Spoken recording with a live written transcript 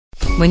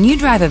When you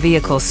drive a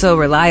vehicle so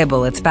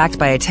reliable it's backed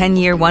by a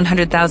 10-year,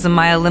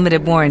 100,000-mile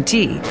limited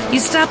warranty, you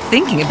stop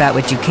thinking about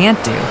what you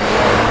can't do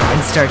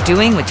and start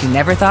doing what you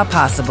never thought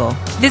possible.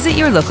 Visit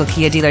your local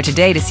Kia dealer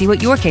today to see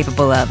what you're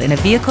capable of in a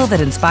vehicle that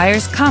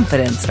inspires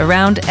confidence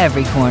around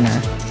every corner.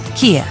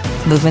 Kia,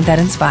 movement that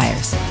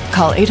inspires.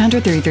 Call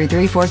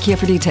 800-333-4KIA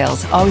for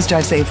details. Always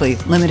drive safely.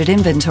 Limited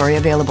inventory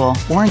available.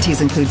 Warranties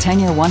include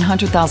 10-year,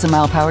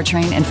 100,000-mile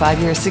powertrain and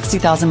 5-year,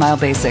 60,000-mile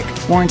basic.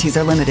 Warranties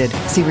are limited.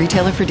 See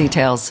retailer for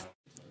details.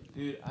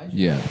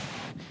 Yeah.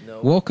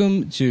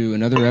 Welcome to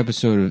another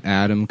episode of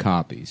Adam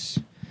Copies.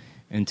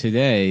 And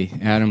today,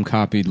 Adam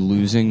copied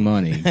losing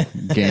money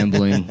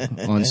gambling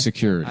on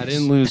securities. I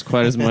didn't lose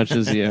quite as much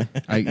as you.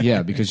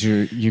 Yeah, because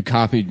you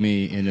copied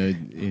me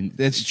in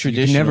That's You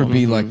traditional. can never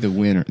be like the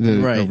winner,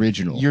 the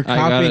original. You're I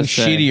gotta copying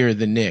say. shittier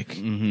than Nick.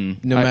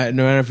 No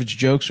matter if it's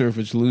jokes or if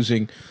it's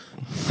losing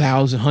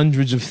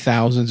hundreds of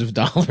thousands of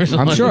dollars.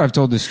 I'm sure I've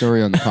told this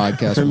story on the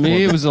podcast For before.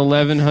 me, it was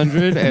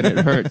 1,100, and it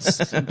hurts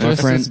just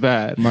as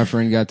bad. My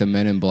friend got the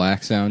Men in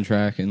Black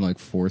soundtrack in like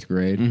 4th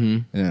grade,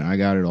 and then I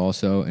got it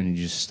also, and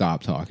he just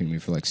stopped talking to me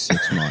for like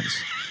 6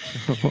 months.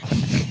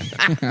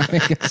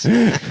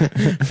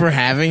 for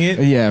having it.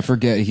 Yeah,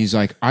 forget. He's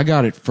like, I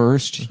got it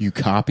first. You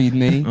copied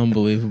me.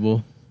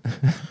 Unbelievable.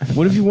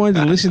 What if you wanted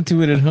to listen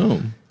to it at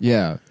home?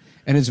 Yeah,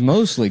 and it's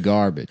mostly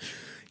garbage.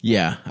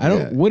 Yeah, I don't.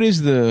 Yeah. What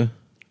is the?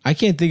 I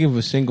can't think of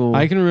a single.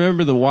 I can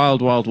remember the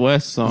Wild Wild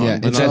West song. Yeah,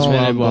 but it's not all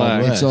Men in Wild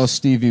Black. West. It's all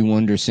Stevie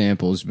Wonder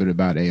samples, but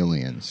about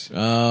aliens.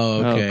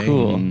 Oh, okay. Oh,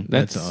 cool.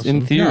 That's That's awesome.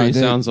 in theory No,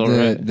 sounds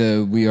alright.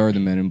 The We Are the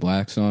Men in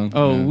Black song.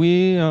 Oh, Yeah.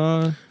 we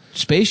are.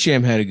 Space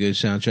Jam had a good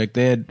soundtrack.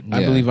 They had, I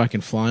Yeah. believe, I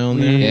Can Fly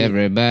on there.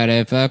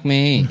 Everybody fuck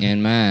me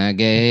in my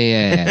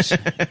gay ass.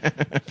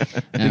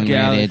 I'm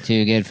ready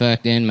to get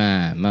fucked in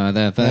my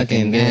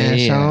motherfucking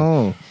gay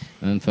ass.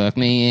 And fuck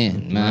me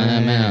in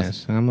my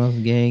mouth. I'm a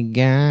gay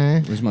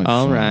guy. Where's my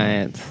All phone?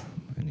 right.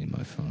 I need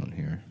my phone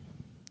here.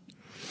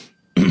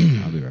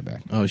 I'll be right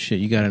back. Oh shit!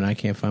 You got an I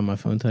can't find my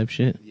phone type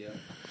shit. Yeah.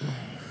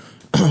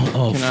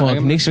 Oh Can I- fuck! I'm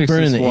gonna Nick's fix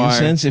burning this the wire.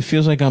 incense. It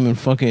feels like I'm in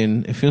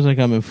fucking. It feels like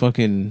I'm in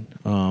fucking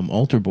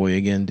Altar Boy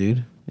again,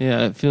 dude.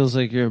 Yeah, it feels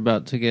like you're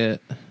about to get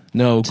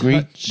No,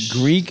 Touch.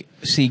 Greek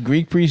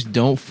priests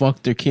don't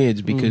fuck their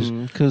kids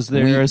because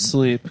they're we-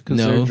 asleep because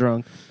No. they're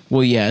drunk.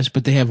 well, yes,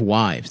 but they have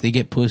wives. They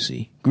get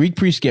pussy. Greek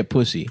priests get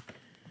pussy,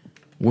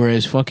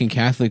 whereas fucking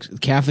Catholics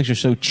are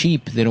so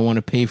cheap they don't want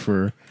to pay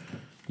for,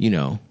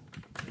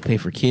 pay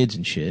for kids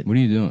and shit. What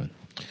are you doing?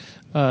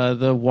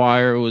 The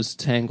wire was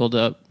tangled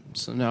up,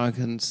 so now I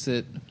can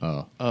sit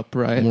Oh.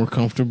 upright. More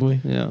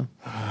comfortably, Yeah.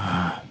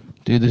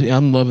 dude.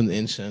 I'm loving the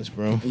incense,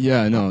 bro.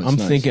 Yeah, no, it's I'm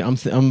nice. thinking. I'm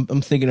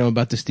thinking. I'm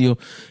about to steal.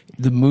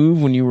 The move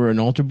when you were an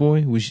altar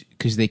boy was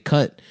because they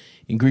cut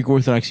in Greek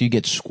Orthodox. You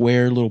get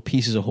square little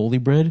pieces of holy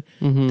bread.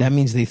 That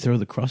means they throw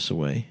the crusts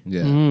away.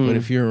 Yeah. But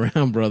if you're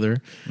around,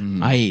 brother,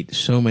 I ate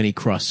so many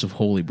crusts of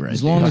holy bread.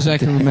 As long as I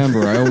can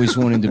remember, I always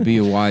wanted to be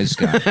a wise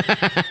guy.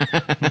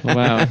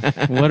 Wow.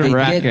 What a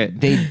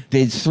racket.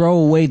 They'd throw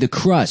away the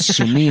crusts,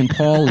 so me and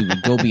Paulie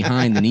would go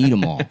behind and eat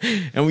them all.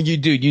 And when you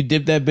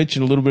dip that bitch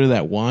in a little bit of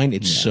that wine.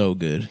 It's so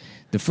good.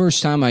 The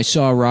first time I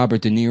saw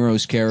Robert De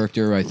Niro's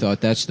character, I thought,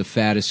 that's the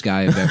fattest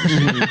guy I've ever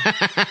seen.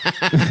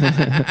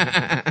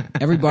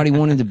 Everybody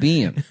wanted to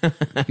be him.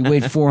 He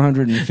weighed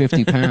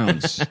 450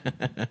 pounds.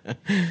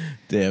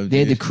 Damn, They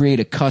had to dude. create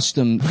a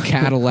custom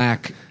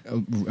Cadillac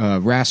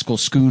rascal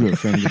scooter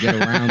for him to get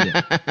around it.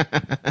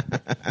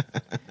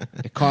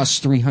 It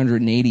cost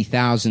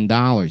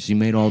 $380,000. He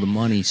made all the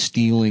money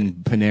stealing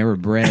Panera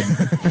Bread.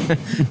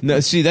 No,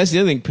 see, that's the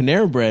other thing.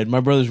 Panera Bread. My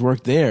brothers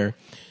worked there.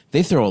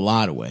 They throw a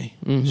lot away.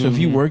 So if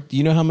you work, do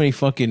you know how many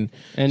fucking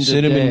End of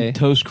cinnamon day.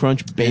 toast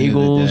crunch End of the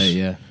bagels day,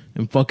 yeah.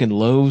 and fucking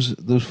loaves,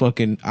 those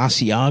fucking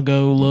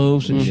Asiago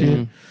loaves and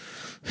shit?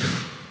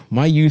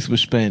 My youth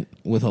was spent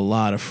with a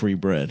lot of free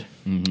bread.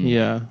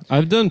 Yeah.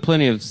 I've done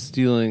plenty of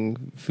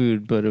stealing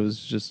food, but it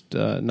was just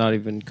not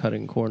even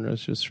cutting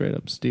corners, just straight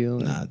up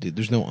stealing. Nah, dude,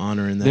 there's no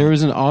honor in that. There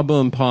was an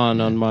Aubin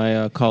Pond on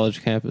my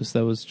college campus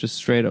that was just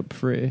straight up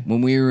free.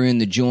 When we were in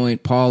the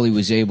joint, Paulie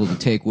was able to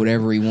take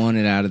whatever he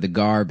wanted out of the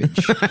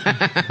garbage.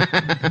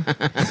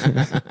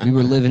 We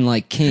were living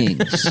like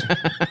kings.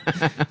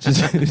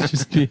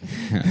 just be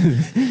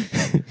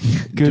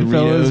good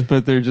fellas,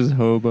 but they're just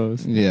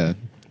hobos. Yeah.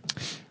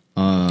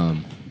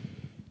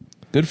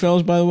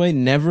 Goodfellas, by the way,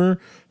 never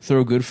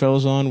throw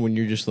Goodfellas on when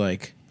you're just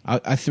like,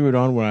 I threw it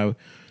on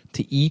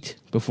to eat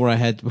before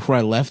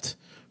I left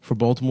for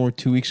Baltimore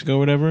 2 weeks ago, or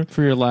whatever.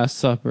 For your last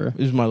supper. It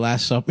was my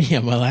last supper.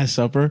 Yeah, my last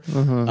supper.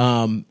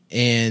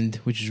 And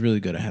which is really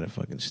good. I had a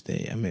fucking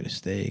steak. I made a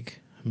steak.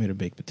 I made a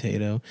baked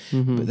potato.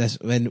 But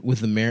and with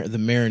the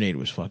marinade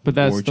was fucking But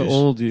that's gorgeous. the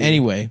old you.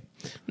 Anyway,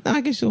 no,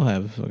 I can still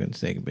have a fucking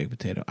steak and baked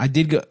potato. I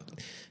did go.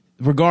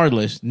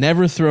 Regardless,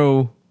 never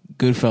throw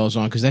Goodfellas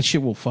on because that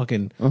shit will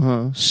fucking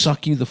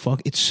suck you the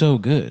fuck. It's so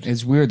good.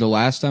 It's weird. The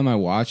last time I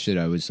watched it,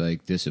 I was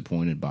like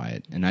disappointed by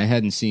it, and I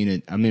hadn't seen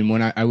it. I mean,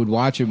 when I would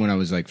watch it when I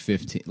was like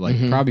 15, like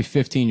probably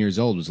 15 years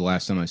old was the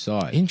last time I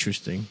saw it.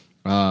 Interesting.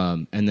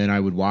 And then I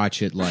would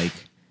watch it like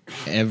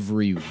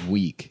every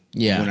week.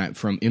 Yeah.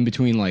 From in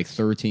between like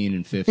 13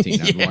 and 15,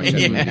 I'd watch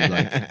that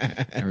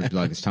movie. I would be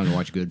like, it's time to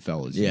watch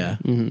Goodfellas. Yeah.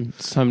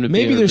 It's time to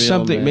Maybe be a there's real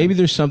something. man. Maybe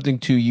there's something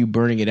to you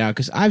burning it out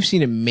because I've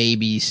seen it.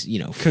 Maybe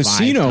Casino, 5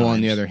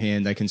 on the times. other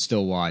hand, I can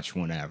still watch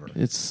whenever.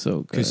 It's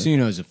so good.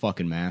 Casino is a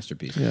fucking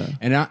masterpiece. Yeah.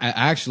 And I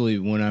actually,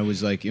 when I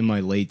was like in my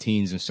late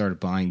teens and started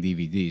buying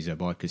DVDs, I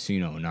bought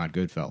Casino and not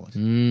Goodfellas.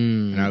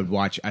 And I would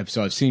watch. I've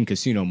seen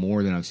Casino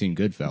more than I've seen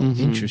Goodfellas.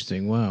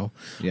 Interesting. Wow.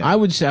 Yeah. I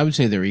would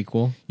say they're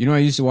equal. You know, what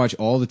I used to watch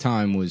all the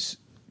time was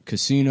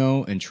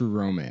Casino and True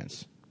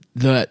Romance.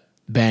 The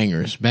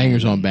bangers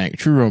on bang.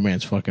 True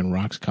Romance fucking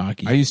rocks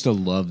cocky. I used to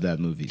love that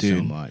movie so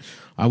Dude. much.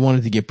 I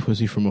wanted to get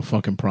pussy from a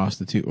fucking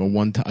prostitute or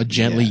a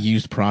gently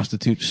used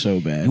prostitute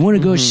so bad. You want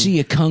to go see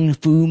a kung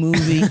fu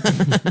movie?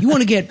 You want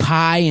to get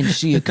pie and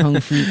see a kung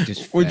fu?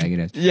 Just faggot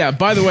ass. Yeah,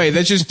 by the way,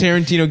 that's just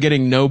Tarantino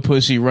getting no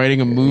pussy,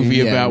 writing a movie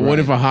Yeah, about what right.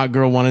 if a hot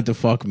girl wanted to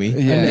fuck me.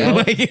 Yeah.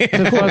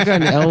 The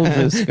fucking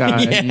Elvis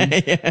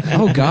guy.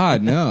 Oh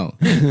God, no!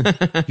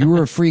 You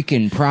were a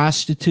freaking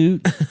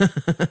prostitute.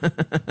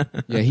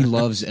 Yeah, he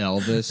loves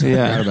Elvis. I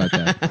Yeah. forgot about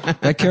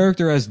that. That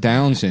character has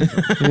Down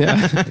syndrome.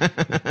 Yeah.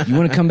 You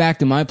want to come back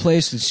to my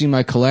place to see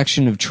my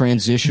collection of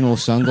transitional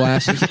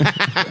sunglasses?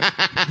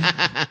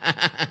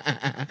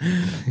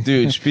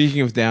 Dude,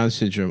 speaking of Down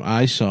syndrome,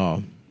 I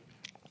saw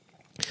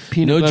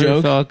Peanut No Butter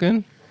joke.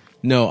 Falcon.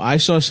 No, I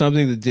saw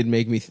something that did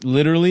make me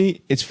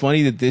literally. It's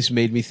funny that this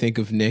made me think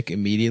of Nick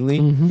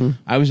immediately.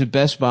 I was at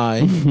Best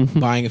Buy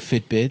buying a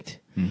Fitbit.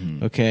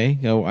 Okay,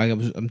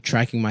 I'm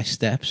tracking my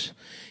steps,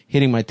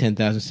 hitting my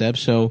 10,000 steps.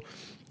 So,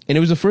 and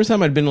it was the first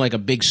time I'd been to like a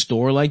big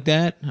store like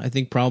that. I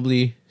think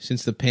probably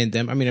since the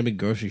pandemic. I mean, I've been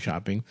grocery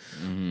shopping,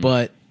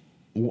 but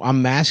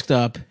I'm masked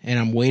up and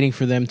I'm waiting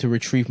for them to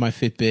retrieve my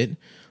Fitbit.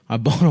 I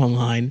bought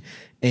online.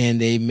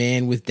 And a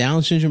man with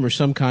Down syndrome or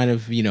some kind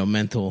of,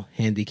 mental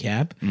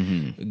handicap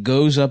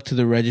goes up to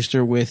the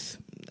register with,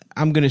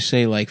 I'm going to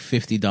say like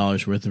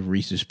 $50 worth of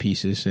Reese's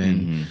Pieces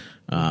and,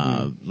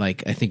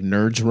 like, I think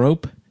Nerds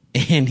Rope.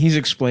 And he's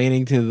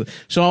explaining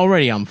so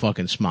already I'm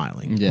fucking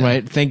smiling, Yeah.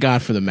 right? Thank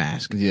God for the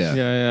mask. Yeah.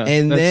 Yeah.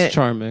 And That's then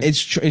charming.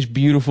 It's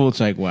beautiful. It's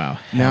like, wow.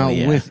 Now, hell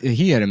yeah.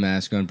 he had a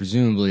mask on,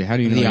 presumably. How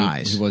do you know The he,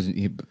 eyes. he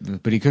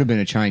wasn't? But he could have been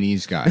a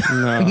Chinese guy.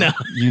 no.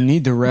 You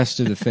need the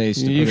rest of the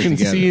face to You put it can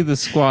together. see the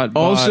squat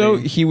body. Also,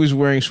 he was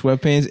wearing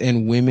sweatpants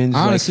and women's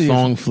Honestly, like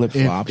thong if- flip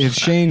flops. If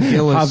Shane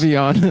Gillis,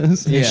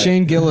 Avianas. if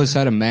Shane Gillis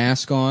had a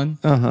mask on,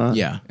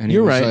 yeah, and he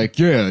you're was right. like,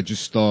 yeah,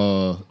 just I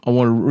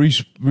want a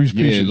Reese's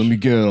Pieces. let me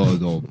get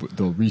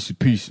the Reese's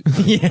Pieces.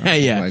 Yeah,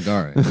 yeah. Like,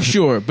 all right.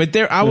 Sure, but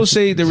I will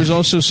say there was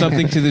also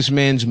something to this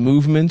man's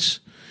movements,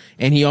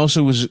 and he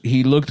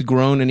looked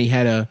grown and he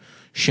had a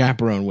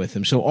chaperone with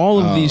him. So all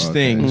of these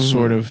things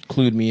sort of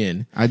clued me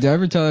in. Did I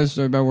ever tell that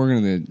story about working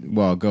in the?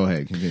 Well, go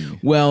ahead, continue.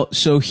 Well,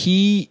 so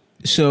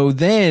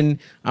then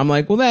I'm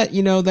like, well,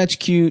 that's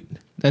cute.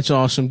 That's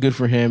awesome. Good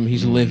for him.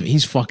 He's living.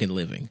 He's fucking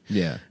living.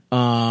 Yeah.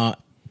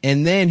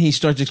 And then he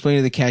starts explaining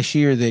to the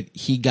cashier that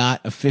he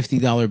got a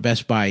 $50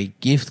 Best Buy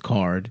gift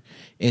card,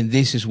 and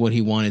this is what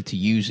he wanted to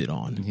use it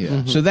on.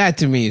 Yeah. So that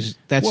to me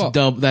that's Well,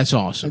 that's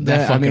awesome.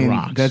 That fucking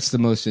rocks. That's the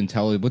most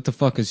intelligent. What the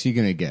fuck is he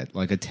gonna get?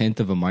 Like a tenth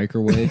of a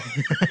microwave?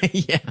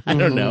 yeah. I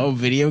don't know.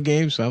 Video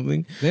game,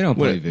 something. They don't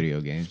play What-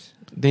 video games.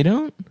 They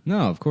don't. No,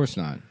 of course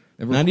not.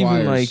 It Not even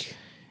requires like.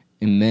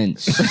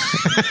 immense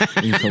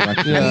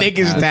intellect. Nick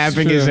is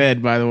tapping his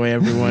head, by the way,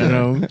 everyone at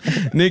home.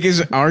 Nick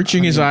is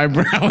arching his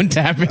eyebrow and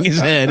tapping his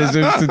head as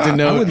if to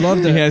denote I would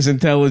love to- he has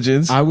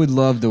intelligence. I would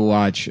love to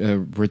watch a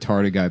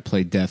retarded guy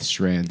play Death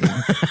Stranding.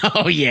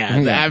 oh, yeah,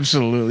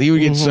 absolutely. He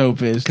would get so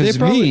pissed. Because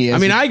me, I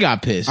mean, I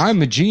got pissed.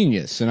 I'm a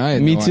genius, and I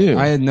had Me no, too.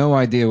 I had no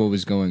idea what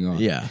was going on.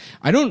 Yeah.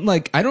 I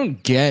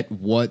don't get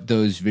what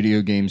those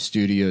video game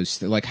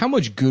studios like. How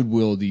much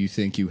goodwill do you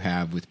think you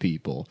have with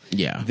people?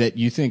 Yeah. that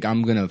you think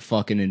I'm gonna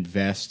fucking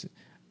invest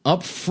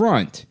up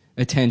front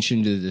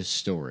attention to this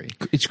story.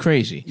 It's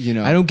crazy. You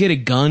know- I don't get a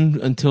gun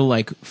until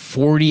like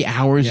 40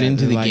 hours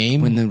into the Like,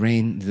 game. when the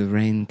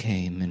rain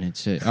came, and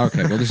it's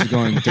okay. Well, this is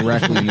going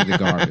directly into the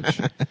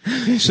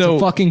garbage. so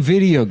Fucking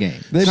video game.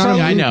 It's not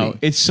a I know movie.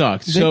 it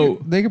sucked. They,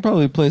 So they could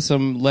probably play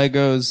some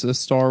Legos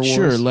Star Wars.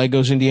 sure,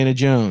 Legos Indiana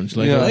Jones.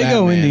 Lego, Yeah.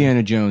 Lego Batman.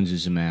 Indiana Jones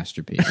is a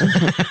masterpiece.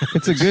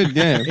 It's a good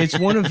game. It's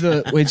one of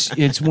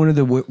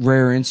the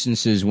rare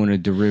instances when a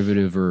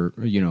derivative or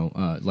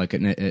like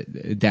an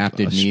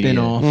adapted A media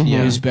spin-off,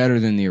 yeah. is better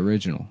than the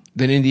original.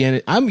 Then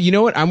Indiana. You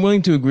know what? I'm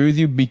willing to agree with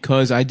you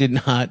because I did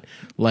not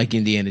like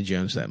Indiana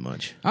Jones that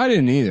much. I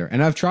didn't either,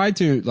 and I've tried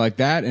to like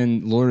that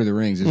and Lord of the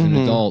Rings as an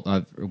adult.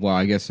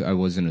 I guess I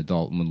was an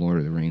adult when Lord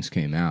of the Rings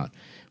came out,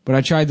 but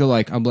I tried to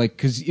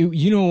because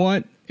you know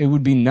what? It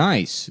would be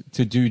nice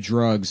to do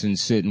drugs and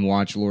sit and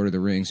watch Lord of the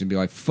Rings and be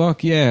like,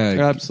 fuck yeah,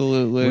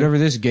 Absolutely. whatever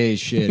this gay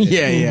shit is.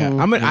 Yeah.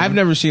 I've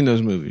never seen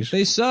those movies.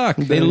 They suck.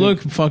 They look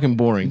fucking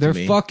boring. They're to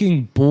me.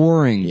 fucking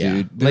boring, Yeah.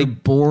 dude. They're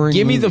Like, boring.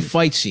 Give me the movies.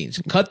 fight scenes.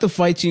 Cut the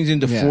fight scenes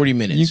into Yeah. 40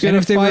 minutes. You get And a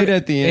if they fight were-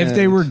 at the end. if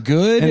they were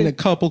good- and a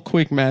couple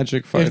quick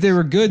magic fights. If they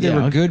were good, they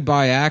Yeah. were good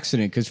by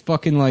accident. Because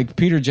fucking like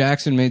Peter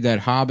Jackson made that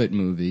Hobbit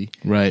movie,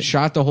 Right.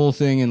 Shot the whole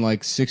thing in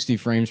like 60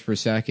 frames per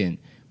second,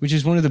 which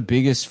is one of the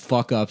biggest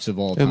fuck ups of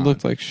all It time.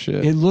 looked like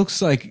shit. It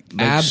looks like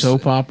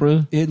soap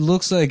opera. It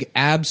looks like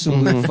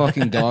absolute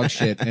fucking dog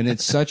shit, and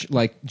it's such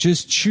like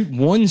just shoot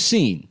one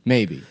scene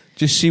maybe.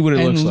 Just see what it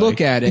And looks like.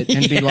 look at it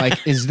and be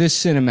like, is this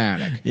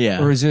cinematic?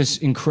 Yeah. Or is this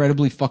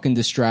incredibly fucking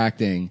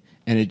distracting?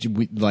 And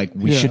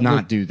we should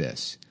not do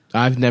this.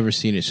 I've never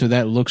seen it, so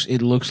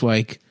it looks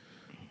like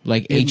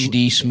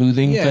HD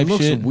smoothing Yeah, type it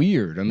looks shit.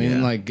 weird. I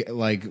mean, Yeah.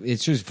 like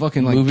it's just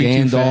fucking like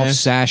Moving too Gandalf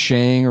fast.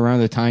 sashaying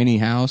around the tiny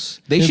house.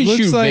 They It should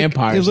looks shoot like,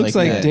 vampires. It looks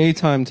like that.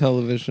 daytime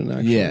television.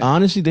 Actually, Yeah.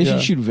 Honestly, they Yeah.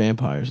 should shoot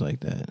vampires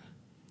like that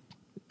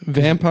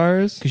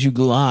vampires. because you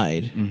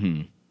glide.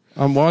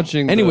 I'm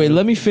watching. Anyway,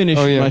 let me finish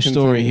Oh, yeah, my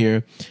story continue.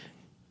 here.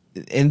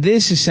 And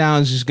this is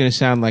going to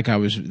sound like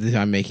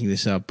I'm making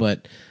this up,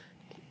 but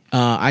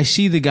I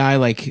see the guy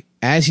like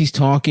as he's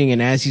talking and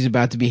as he's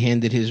about to be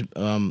handed his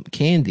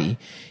candy,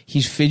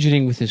 he's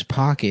fidgeting with his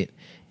pocket,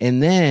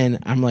 and then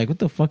I'm like, what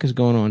the fuck is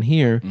going on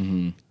here?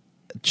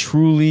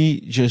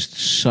 Truly, just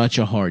such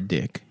a hard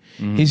dick.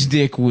 His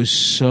dick was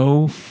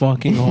so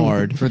fucking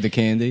hard. For the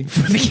candy.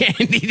 For the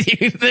candy,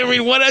 dude. I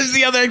mean, what is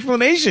the other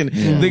explanation?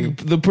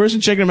 The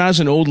person checking him out is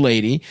an old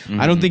lady.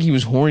 I don't think he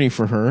was horny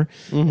for her.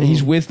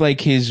 He's with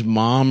like his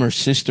mom or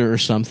sister or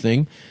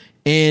something,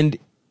 and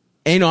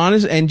he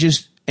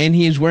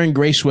is wearing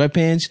gray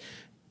sweatpants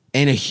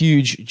and a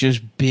huge,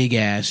 just big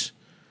ass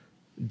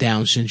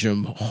Down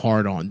syndrome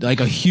hard on, like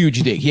a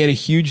huge dick. He had a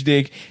huge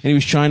dick and he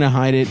was trying to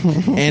hide it.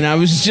 And I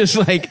was just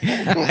like,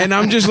 and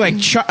I'm just like,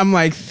 I'm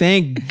like,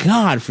 thank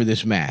God for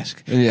this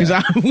mask. Cause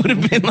I would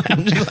have been like,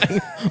 I'm just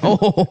like,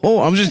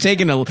 I'm just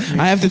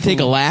I have to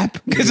take a lap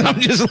cause I'm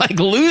just like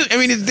I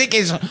mean, his dick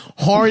is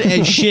hard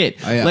as shit.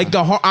 Yeah. Like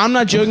I'm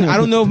not joking. I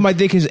don't know if my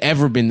dick has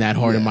ever been that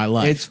hard in my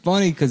life. It's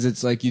funny because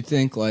it's like you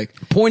think like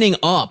pointing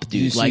up,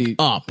 dude, you like see,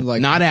 up, like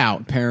not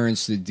out.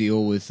 Parents that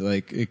deal with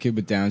like a kid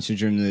with Down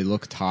syndrome, and they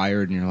look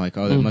tired, and you're like,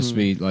 oh, that must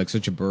be like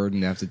such a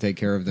burden to have to take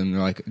care of them.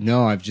 They're like,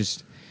 no, I'm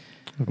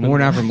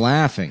worn out from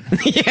laughing.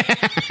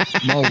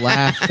 I'm all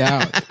laughed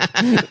out.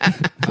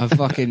 I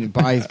fucking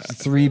by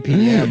 3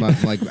 p.m.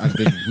 I've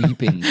been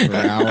weeping for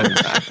hours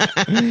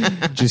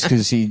just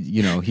because he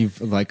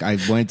like I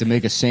went to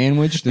make a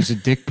sandwich. There's a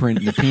dick print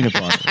in the peanut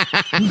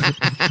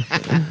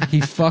butter. He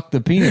fucked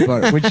the peanut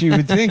butter, which you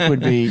would think would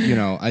be,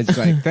 it's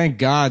like, thank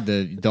God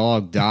the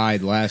dog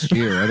died last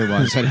year.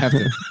 Otherwise, I'd have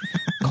to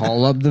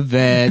call up the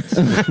vet,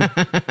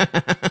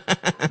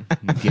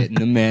 get in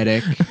the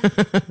medic,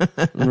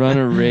 run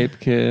a rape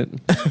kit.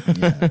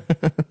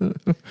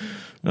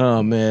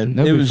 Oh man,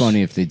 That'd be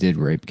funny if they did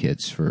rape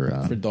kits for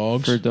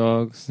dogs. For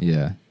dogs.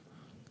 Yeah.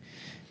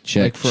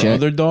 Like for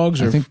other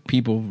dogs, I or think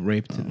people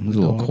raped. It was a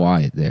little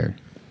quiet there.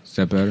 Is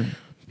that better?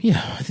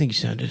 Yeah, I think you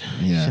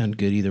sounded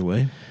good either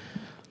way.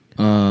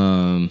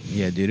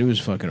 Yeah, dude, it was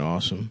fucking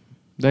awesome.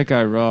 That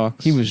guy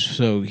rocks. He was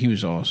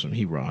awesome.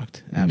 He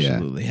rocked.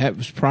 Absolutely. He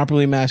was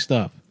properly masked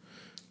up.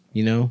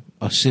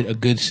 A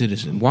good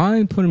citizen.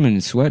 Why put him in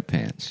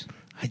sweatpants?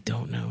 I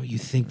don't know. You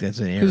think that's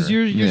an error? Because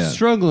you're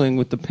struggling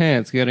with the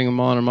pants, getting them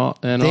on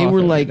and they off were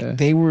every like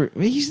day.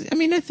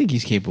 I think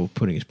he's capable of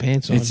putting his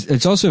pants on.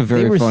 It's also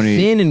very they were funny.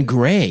 thin and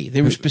gray.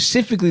 They were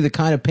specifically the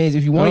kind of pants.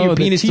 If you wanted your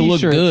the penis to look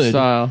t-shirt good,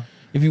 style.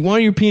 if you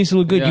wanted your penis to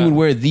look good, Yeah. you would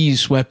wear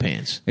these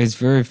sweatpants. It's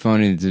very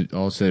funny to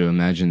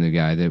imagine the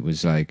guy that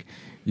was like,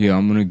 yeah,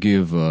 I'm gonna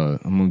give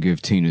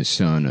Tina's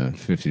son a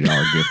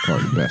 $50 gift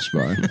card to Best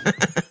Buy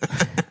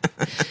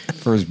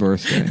for his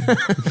birthday.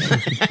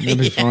 That'd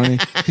be funny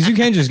because you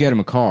can't just get him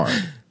a card.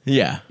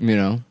 Yeah,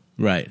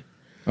 right.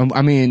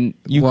 I mean,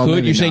 You well, could.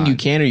 maybe You're saying not. you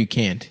can or you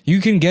can't. You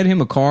can get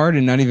him a card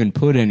and not even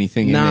put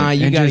anything in it. Nah,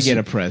 you and gotta just- get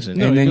a present.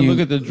 No, and you then can you look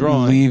at the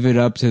drawing. leave it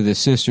up to the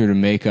sister to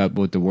make up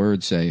what the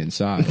words say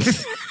inside.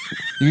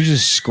 You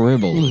just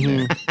scribble in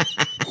there.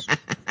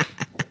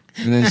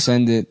 And then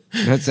send it.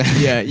 That's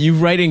Yeah, you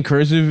write in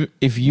cursive.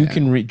 If you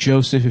can read,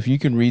 Joseph, if you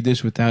can read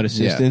this without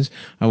assistance,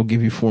 I will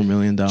give you $4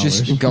 million.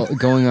 just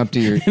going up to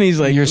your. and he's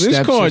like, your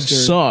this card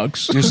stepsister-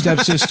 sucks. Your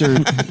stepsister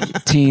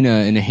Tina,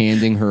 and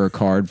handing her a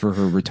card for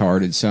her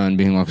retarded son,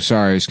 being like,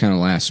 "Sorry, it's kind of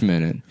last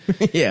minute."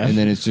 Yeah. And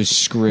then it's just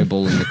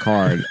scribble in the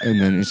card,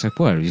 and then it's like,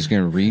 "What? He's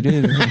gonna read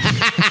it?"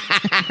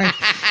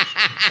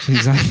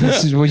 He's like,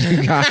 "This is what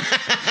you got."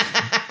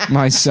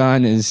 My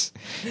son is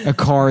a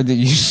card that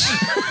you.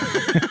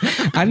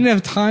 I didn't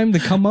have time to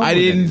come up. I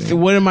with didn't. anything.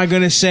 What am I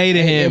going to say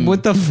to him?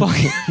 What the fuck?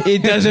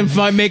 It doesn't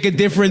make a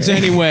difference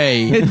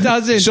anyway. It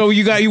doesn't. So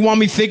you want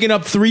me thinking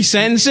up 3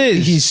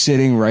 sentences? He's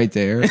sitting right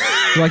there,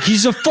 like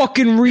he's a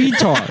fucking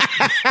retard.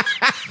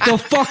 The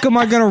fuck am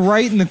I gonna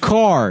write in the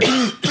card?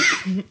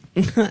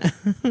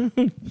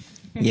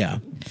 yeah.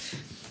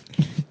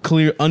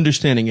 Clear,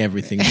 understanding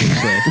everything you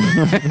said,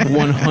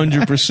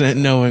 100%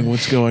 knowing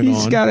what's going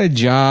He's on. got a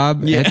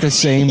job at the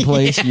same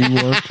place you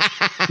work.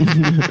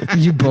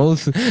 you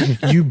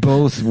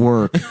both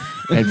work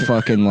at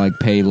fucking like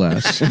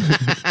Payless.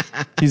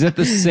 He's at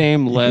the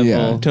same level.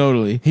 Yeah.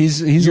 Totally. He's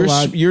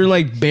You're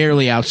like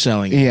barely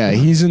outselling. Yeah,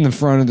 he's in the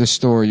front of the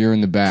store. You're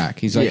in the back.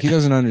 He's like he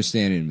doesn't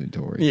understand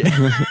inventory.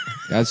 Yeah.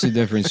 That's the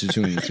difference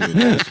between the two of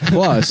us.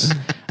 Plus,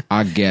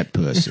 I get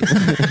pussy. You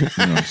know what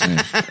I'm saying?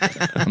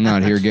 I'm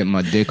not here getting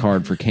my dick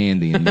hard for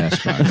candy in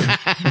Best Buy.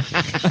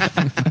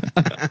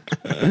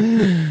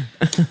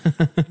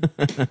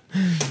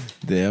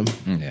 Damn.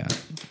 Yeah.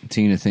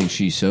 Tina thinks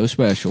she's so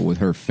special with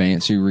her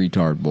fancy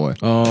retard boy.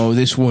 Oh,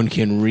 this one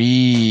can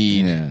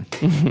read. Yeah.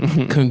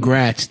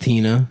 Congrats,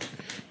 Tina.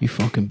 You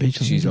fucking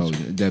bitch. She's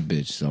always, that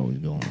bitch is always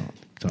going on.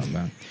 Talking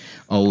about,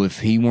 oh, if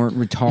he weren't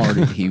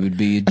retarded, he would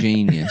be a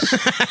genius.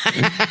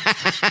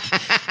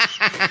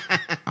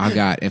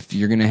 If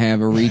you're going to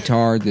have a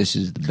retard, this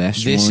is the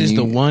best one. This is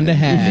the one to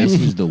have. This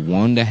is the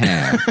one to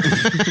have.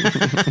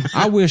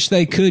 I wish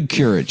they could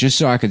cure it just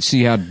so I could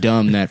see how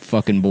dumb that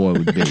fucking boy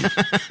would be.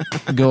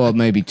 Go up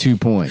maybe 2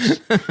 points.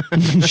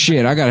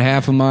 Shit, I got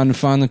half a mind to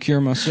find the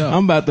cure myself.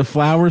 I'm about the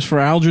flowers for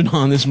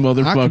Algernon, this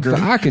motherfucker.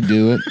 I could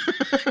do it.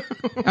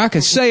 I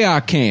could say I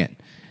can't.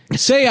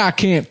 Say I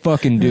can't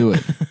fucking do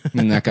it.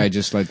 And that guy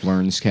just like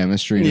learns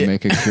chemistry to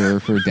make a cure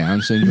for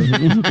Down syndrome.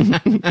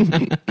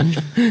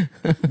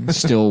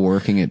 Still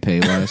working at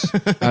Payless.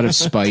 Out of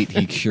spite,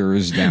 he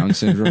cures Down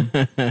syndrome.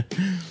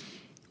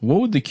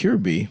 What would the cure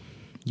be?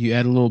 You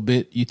add a little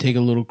bit, you take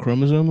a little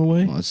chromosome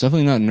away? Well, it's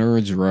definitely not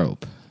Nerd's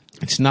rope.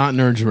 It's not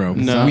Nerd's rope.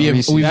 No,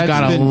 we've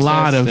got a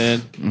lot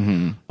tested.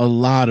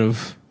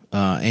 of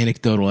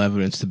anecdotal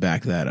evidence to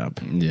back that up.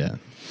 Yeah.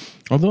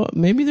 Although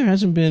maybe there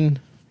hasn't been,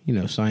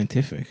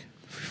 scientific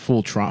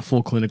full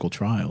clinical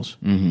trials.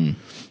 Mm-hmm.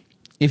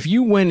 If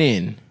you went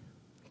in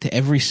to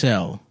every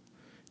cell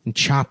and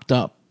chopped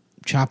out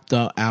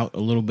a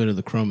little bit of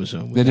the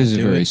chromosome, That is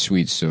a very it?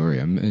 sweet story.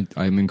 I'm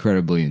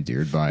incredibly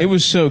endeared by it. It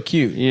was so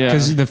cute. Yeah.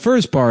 Because the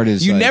first part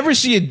is You like, never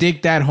see a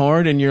dick that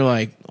hard, and you're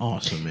like,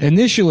 awesome, man.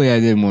 initially I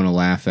didn't want to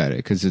laugh at it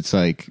because it's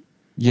like,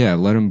 yeah,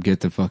 let him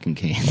get the fucking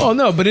candy. Oh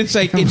no, but it's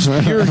like it's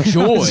pure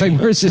joy. It's like,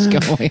 where's this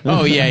going?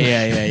 Oh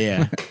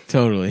yeah.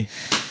 Totally.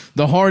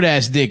 The hard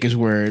ass dick is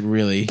where it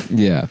really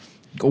Yeah.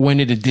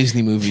 went into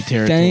Disney movie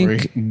territory.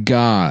 Thank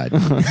God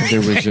there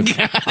was a.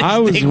 I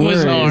was Dick worried.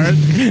 was hard.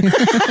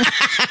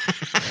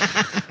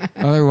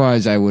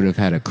 Otherwise, I would have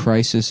had a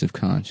crisis of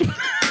conscience.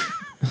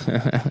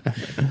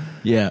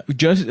 Yeah,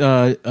 just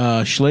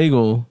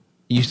Schlegel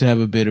used to have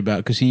a bit about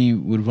because he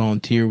would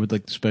volunteer with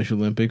like the Special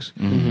Olympics,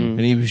 and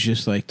he was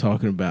just like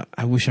talking about.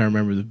 I wish I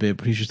remember the bit,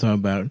 but he's just talking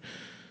about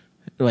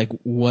like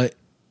what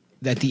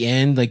at the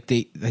end, like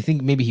I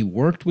think maybe he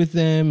worked with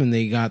them and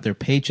they got their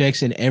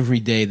paychecks, and every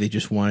day they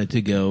just wanted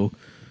to go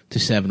to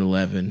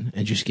 7-Eleven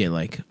and just get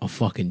like a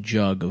fucking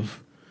jug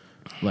of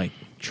like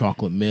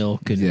chocolate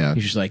milk, and Yeah.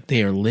 he's just like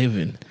they are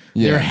living.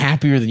 Yeah. They're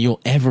happier than you'll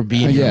ever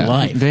be in your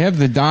life. They have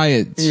the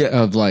diet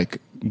of like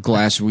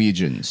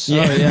Glaswegians. Oh,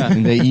 yeah.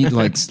 And they eat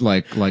like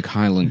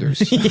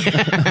Highlanders.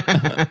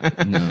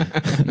 No,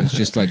 it's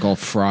just like all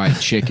fried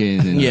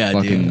chicken and Yeah,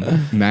 fucking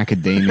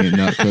macadamia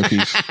nut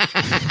cookies.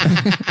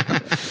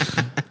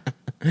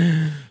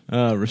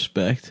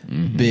 Respect.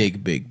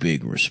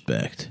 Big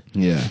respect.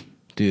 Yeah.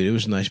 Dude, it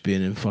was nice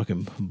being in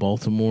fucking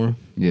Baltimore.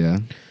 Yeah.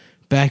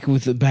 Back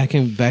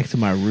to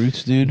my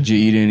roots, dude. Did you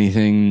eat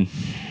anything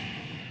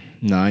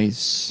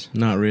nice?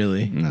 Not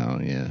really. No,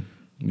 yeah.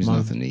 There's Mom.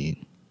 nothing to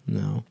eat.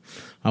 No.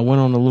 I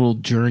went on a little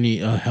journey,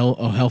 a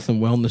health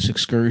and wellness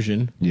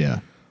excursion. Yeah.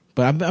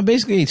 But I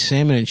basically ate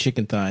salmon and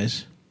chicken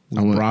thighs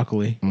with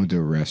broccoli. I went to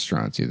a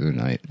restaurant the other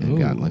night and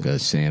got like a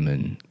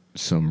salmon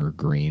summer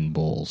green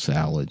bowl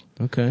salad.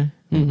 Okay.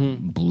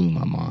 Blew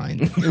my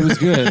mind. It was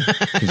good.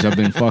 Because I've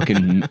been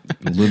fucking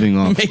living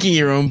off Making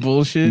your own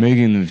bullshit.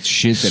 making the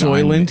shit that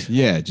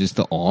Soylent? just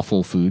the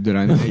awful food that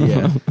I make.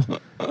 Yeah.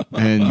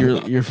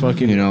 And You're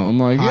fucking I'm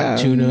like hot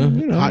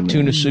tuna, hot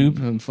tuna soup.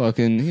 I'm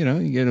fucking, you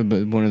get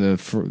one of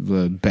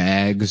the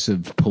bags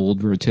of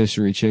pulled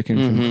rotisserie chicken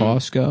from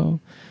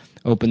Costco.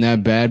 Open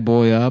that bad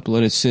boy up,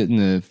 let it sit in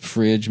the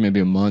fridge maybe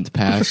a month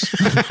past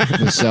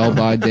the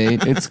sell-by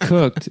date. It's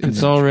cooked.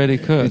 It's already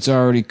cooked. It's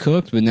already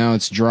cooked, but now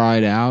it's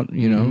dried out,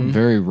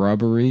 very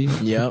rubbery.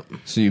 Yep.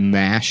 So you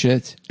mash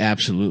it.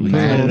 Absolutely.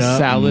 Put a Add it little up.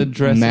 salad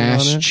dressing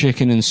Mashed on it.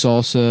 chicken and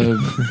salsa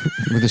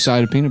with a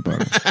side of peanut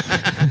butter.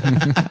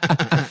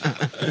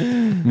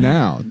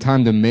 Now,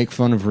 time to make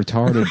fun of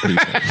retarded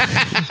people.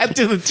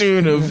 To the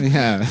tune of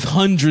Yeah.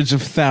 hundreds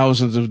of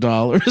thousands of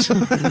dollars.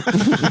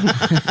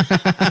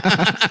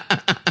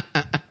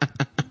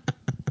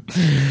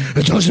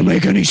 It doesn't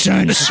make any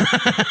sense.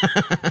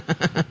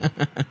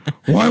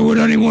 Why would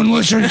anyone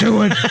listen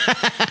to it,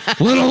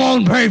 let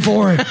alone pay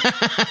for it?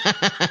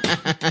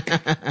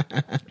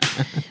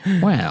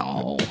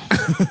 Well,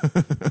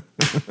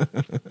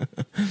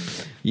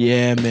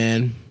 Yeah,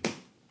 man.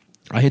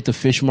 I hit the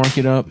fish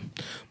market up.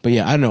 But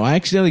yeah, I don't know. I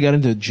accidentally got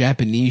into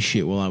Japanese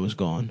shit while I was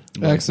gone.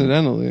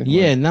 Accidentally.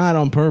 Yeah, not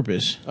on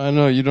purpose. I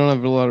know. You don't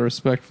have a lot of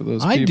respect for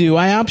those I people. do.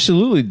 I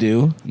absolutely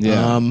do.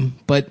 Yeah.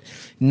 But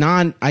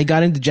I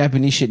got into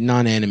Japanese shit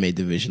non-anime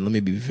division. Let me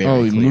be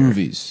very clear.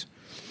 movies.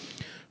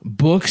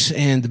 Books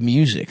and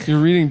music. You're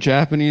reading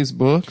Japanese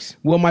books?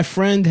 Well, my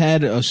friend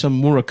had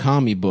some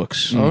Murakami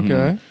books.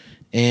 Okay.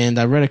 And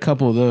I read a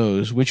couple of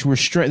those, which were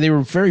they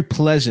were very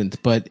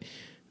pleasant, but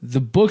the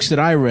books that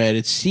I read,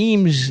 it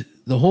seems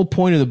the whole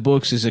point of the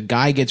books is a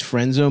guy gets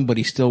friend zoned, but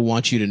he still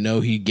wants you to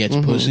know he gets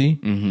pussy.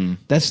 Mm-hmm.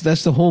 That's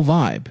the whole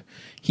vibe.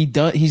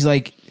 He's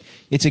like,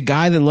 it's a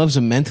guy that loves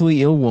a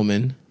mentally ill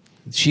woman.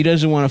 She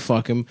doesn't want to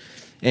fuck him,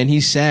 and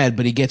he's sad,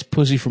 but he gets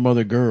pussy from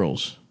other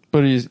girls.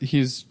 But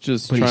he's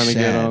just But trying he's to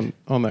get sad.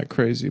 on that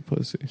crazy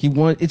pussy.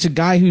 It's a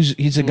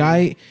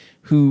guy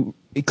who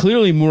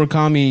clearly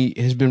Murakami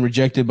has been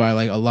rejected by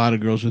like a lot of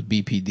girls with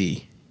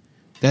BPD.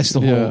 That's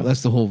the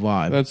whole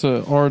vibe. That's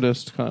an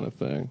artist kind of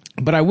thing.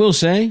 But I will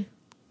say,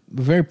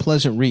 very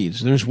pleasant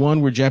reads. There's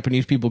one where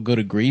Japanese people go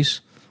to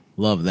Greece.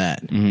 Love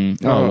that.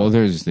 Mm-hmm. Oh, well,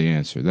 there's the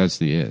answer. That's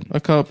the it. A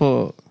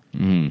couple.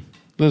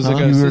 There's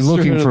like a You were Sisterhood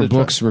looking of for the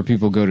books where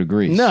people go to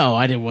Greece. No,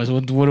 I didn't.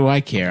 What do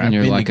I care? And I've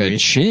you're been to like a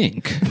Greece.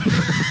 chink.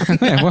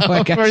 Well,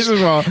 I guess First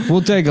of all,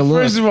 we'll take a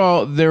look. First of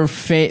all, they're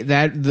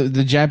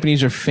the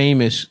Japanese are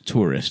famous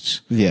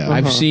tourists. Yeah.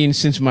 I've seen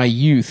since my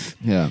youth.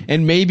 Yeah.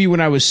 And maybe when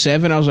I was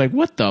 7, I was like,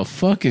 "What the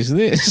fuck is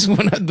this?"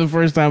 The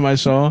first time I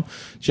saw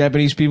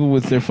Japanese people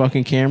with their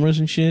fucking cameras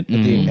and shit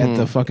at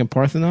the fucking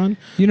Parthenon.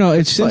 You know,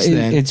 it's Since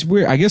then. it's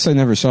weird. I guess I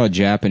never saw a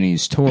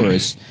Japanese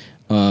tourist.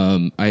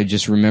 I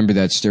just remember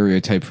that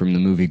stereotype from the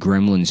movie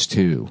Gremlins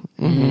 2,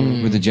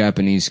 where the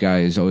Japanese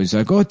guy is always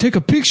like, "Oh, take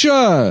a picture."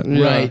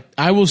 Right.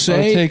 I will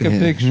say, Take a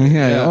picture.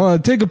 Yeah. Oh,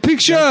 take a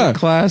picture. That's a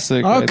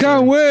classic. I right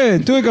can't there.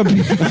 wait. Take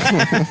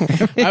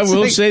a. I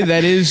will say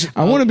that is.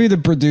 I want to be the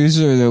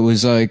producer that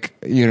was like,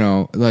 you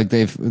know, like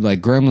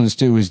Gremlins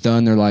 2 was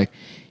done. They're like,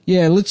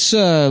 yeah, let's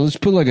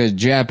put like a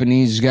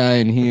Japanese guy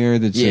in here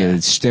that's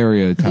a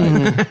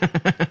stereotype.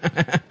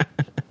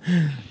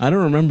 I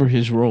don't remember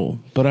his role,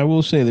 but I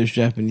will say there's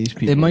Japanese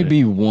people. It might in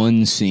be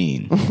one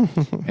scene,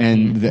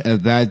 and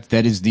that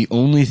is the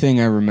only thing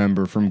I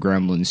remember from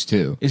Gremlins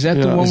 2. Is that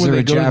the Yeah. one Is where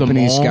there they a go to the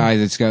Japanese mall? guy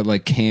that's got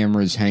like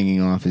cameras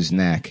hanging off his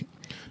neck?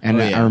 And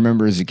Oh, yeah. I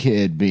remember as a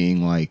kid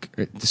being like,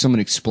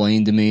 someone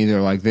explained to me,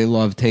 they're like, they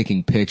love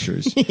taking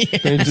pictures. They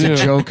It's do. a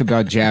joke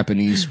about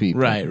Japanese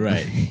people. Right.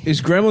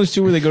 Is Gremlins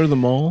 2 where they go to the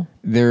mall?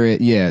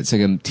 It's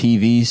like a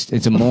TV,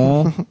 it's a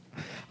mall.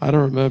 I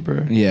don't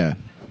remember. Yeah.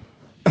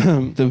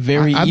 The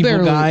very I evil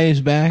barely- guy is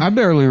back. I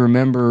barely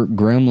remember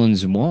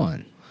Gremlins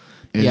 1.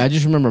 Yeah, I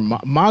just remember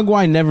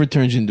Mogwai never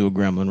turns into a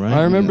gremlin, right?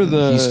 I remember He's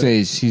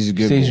a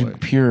good stays boy.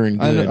 pure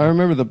and I good.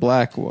 remember the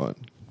black one.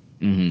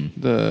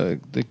 Mm-hmm.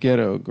 The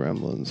ghetto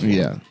gremlins. one.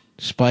 Yeah.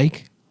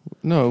 Spike.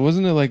 No,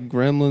 wasn't it like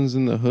Gremlins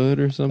in the Hood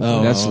or something?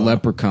 Oh. That's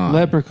Leprechaun.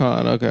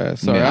 Leprechaun. Okay,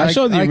 sorry. Yeah. I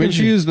saw the I original-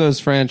 confused those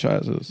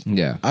franchises.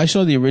 Yeah. I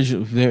saw the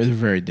original. They're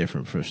very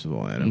different. First of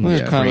all, Adam. They're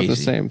Yeah, kind of the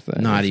crazy. same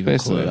thing. Not It's even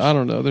basically, close. I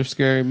don't know. They're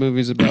scary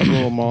movies about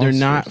little monsters.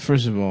 They're not.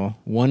 First of all,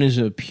 one is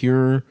a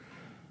pure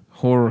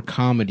horror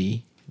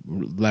comedy,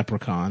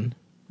 Leprechaun.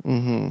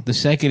 Mm-hmm. The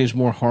second is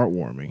more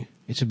heartwarming.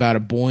 It's about a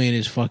boy and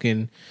his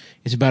fucking.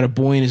 It's about a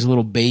boy and his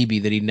little baby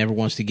that he never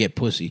wants to get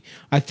pussy.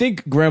 I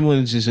think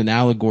Gremlins is an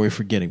allegory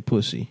for getting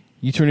pussy.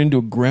 You turn into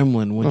a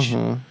gremlin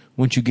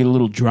once you get a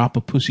little drop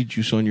of pussy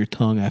juice on your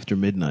tongue after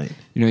midnight.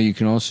 You know, you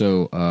can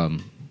also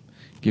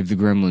give the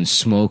gremlins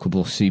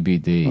smokable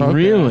CBD. Okay.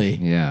 Really?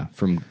 Yeah,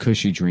 from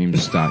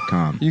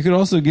cushydreams.com. You could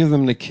also give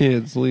them to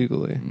kids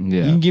legally.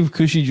 Yeah. You can give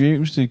cushy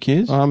dreams to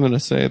kids. I'm going to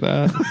say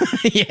that.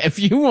 Yeah, if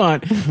you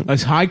want a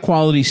high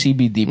quality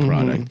CBD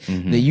product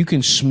that you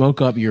can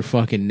smoke up your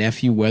fucking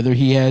nephew, whether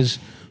he has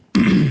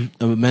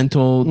a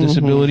mental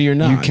disability or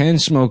not. You can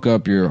smoke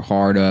up your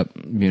hard up,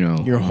 you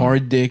know, Your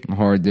hard dick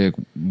hard dick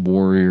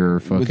warrior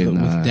with,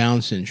 fucking with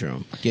Down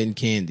syndrome, getting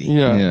candy.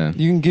 Yeah. Yeah.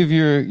 You can give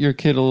your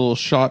kid a little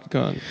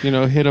shotgun. You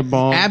know, hit a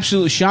bomb.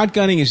 Absolutely,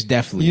 shotgunning is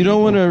definitely. You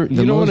don't want to. You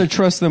don't most- want to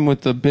trust them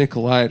with the Bic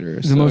lighter.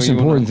 The most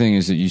important thing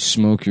is that you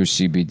smoke your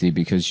CBD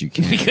because you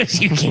can,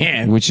 because you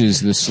can, which is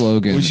the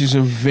slogan. which is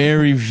a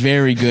very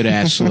very good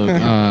ass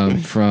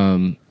slogan.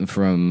 from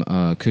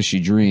Cushy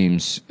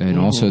Dreams, and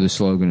also the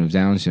slogan of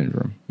Down syndrome.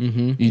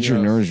 Mm-hmm. Eat your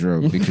nerves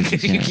rope because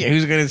you can.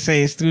 Who's gonna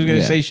say? Who's gonna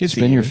Yeah. say shit?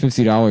 Spend to your you?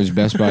 $50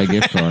 Best Buy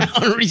gift card.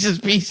 on Reese's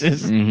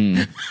Pieces.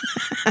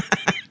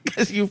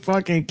 Because you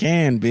fucking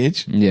can,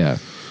 bitch. Yeah.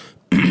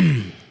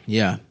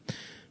 Yeah.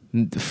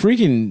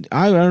 Freaking,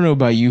 I don't know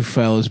about you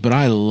fellas, but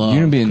I love.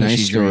 You know, be a nice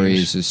Cushy story Dreams.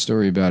 is a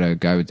story about a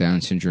guy with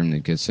Down syndrome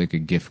that gets like a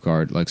gift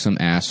card, like some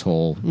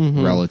asshole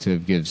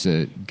relative gives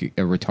a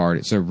retarded,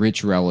 it's a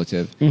rich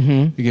relative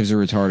who gives a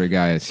retarded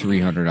guy a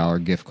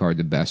 $300 gift card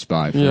to Best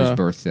Buy for his Yeah.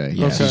 birthday.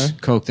 Yes. He's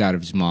coked out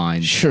of his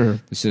mind. Sure.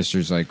 The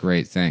sister's like,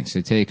 great, thanks.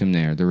 They take him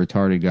there. The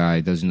retarded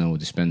guy doesn't know what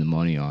to spend the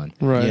money on.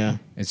 Right. Yeah.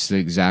 It's the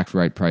exact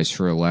right price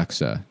for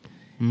Alexa.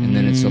 And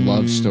then it's a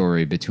love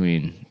story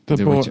between The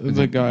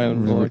guy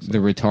and the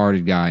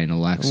retarded guy and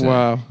Alexa.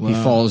 Wow. He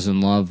falls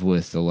in love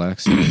with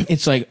Alexa.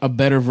 It's like a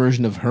better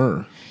version of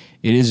her,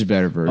 It is a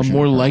better a version.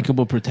 more of her.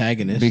 likable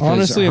protagonist. Because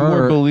Honestly, a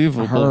more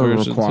believable her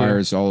version,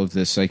 requires all of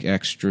this like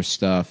extra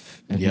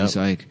stuff, and Yep. he's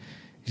like,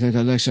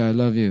 Alexa, I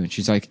love you, and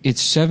she's like,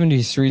 it's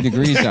 73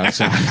 degrees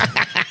outside.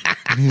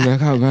 And he's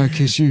like, oh, God,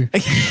 kiss you.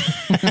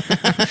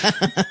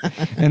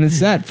 And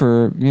it's that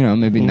for,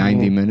 maybe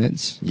 90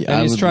 minutes. Yeah,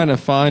 And he's trying to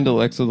find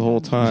Alexa the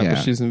whole time, Yeah.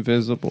 but she's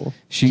invisible.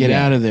 Get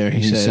out of there, he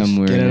He's says.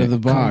 somewhere Get in out it. of the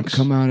box.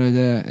 Come out of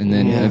there. And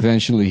then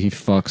eventually he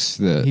fucks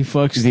the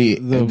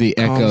the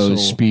Echo console.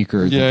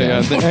 speaker. to Yeah,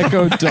 death. the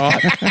Echo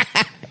Dot.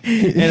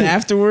 And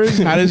afterwards,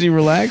 how does he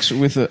relax?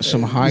 With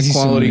some high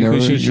quality Some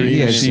cushy nerds- dreams,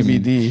 yeah, some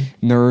CBD.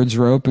 Nerds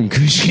rope and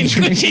cushy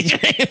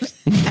dreams.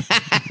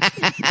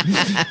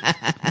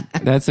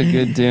 That's a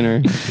good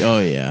dinner. Oh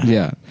yeah,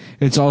 Yeah.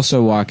 It's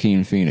also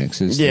Joaquin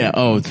Phoenix. yeah.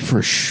 Oh,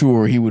 for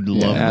sure, he would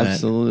love that.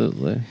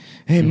 Absolutely.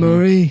 Hey,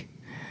 Murray,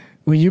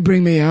 when you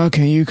bring me out,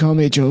 can you call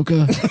me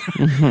Joker?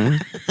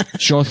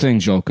 Sure thing,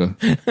 Joker.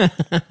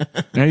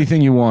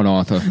 Anything you want,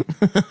 Arthur.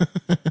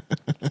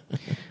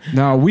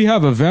 Now, we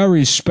have a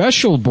very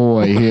special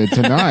boy here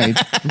tonight.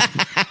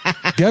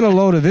 Get a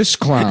load of this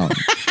clown.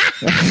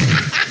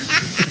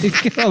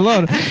 Get a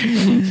load.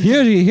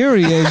 Here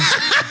he is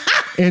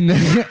in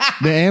the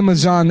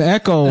Amazon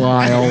Echo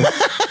aisle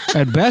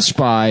at Best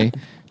Buy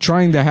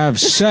trying to have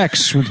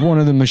sex with one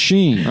of the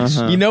machines.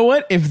 You know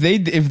what? If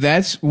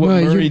that's what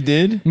Well, Murray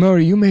did,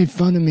 Murray, you made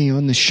fun of me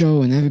on the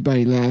show and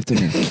everybody laughed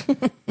at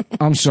me.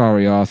 I'm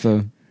sorry,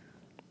 Arthur.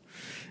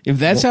 if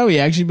that's how he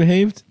actually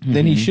behaved,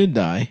 then he should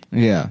die.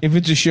 Yeah. If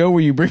it's a show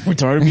where you bring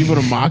retarded people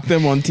to mock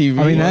them on TV,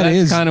 I mean, Well,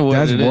 that's kind of what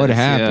that's it what is,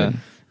 happened.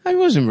 I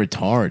wasn't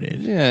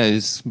retarded. Yeah,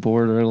 he's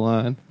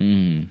borderline.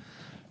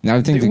 Now,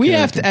 I think We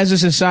have to, as a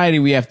society,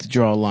 we have to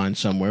draw a line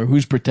somewhere.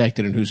 Who's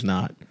protected and who's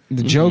not.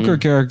 the Joker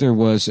character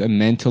was a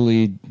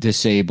mentally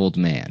disabled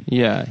man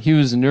Yeah, he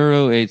was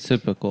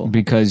neuroatypical.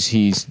 because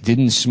he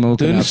didn't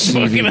smoke enough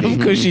Smoking CBD.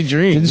 up cushy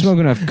dreams. Didn't smoke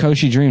enough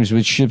Koshy Dreams,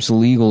 which ships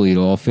legally to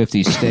all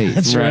 50 states.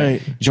 That's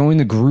right. Join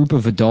the group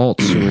of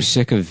adults who are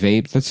sick of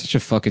vape. That's such a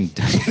fucking.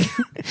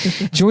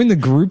 Join the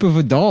group of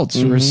adults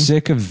who are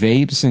sick of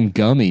vapes and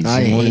gummies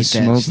I and want to hate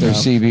that smoke their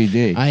stuff.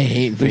 CBD. I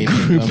hate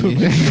vaping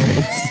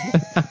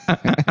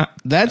gummies.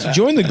 That's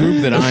join the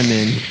group that I'm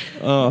in.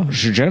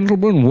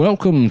 Gentlemen,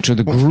 welcome to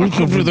the group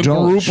of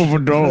adults.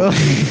 adults.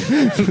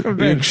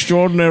 The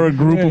extraordinary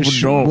group of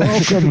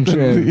adults. Welcome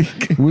to.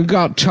 We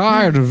got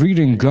tired of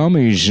eating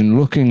gummies and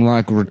looking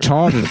like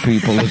retarded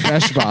people at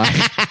Best Buy.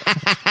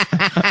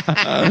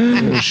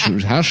 There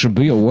has to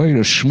be a way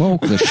to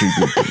smoke the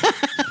CBD.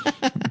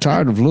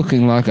 Tired of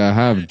looking like I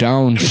have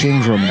Down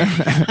syndrome.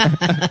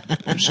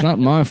 It's not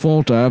my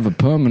fault I have a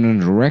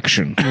permanent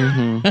erection.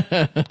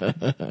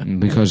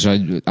 Because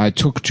I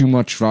took too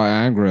much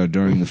Viagra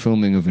during the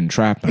filming of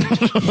Entrapment.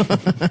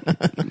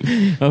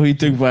 Oh, he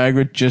took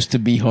Viagra just to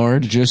be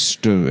hard?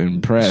 Just to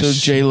impress. So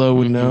J-Lo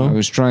would I know?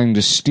 was trying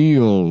to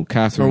steal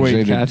Catherine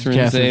Zeta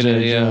Catherine Zeta,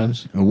 yeah.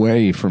 Jones.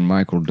 away from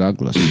Michael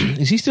Douglas.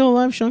 Is he still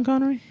alive, Sean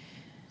Connery?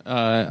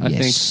 I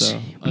think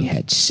so. We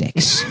had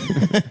sex.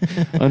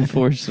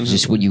 Unfortunately. Is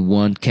this what you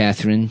want,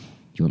 Catherine?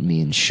 You want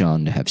me and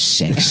Sean to have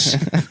sex?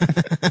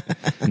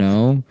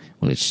 No?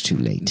 Well, it's too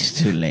late.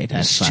 It's too late.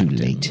 It's too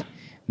late.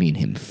 Me and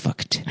him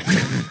fucked.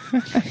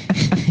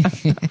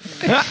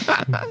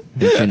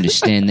 Don't you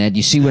understand that?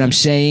 You see what I'm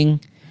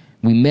saying?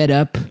 We met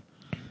up and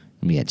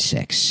we had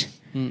sex.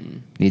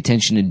 The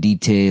attention to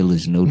detail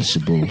is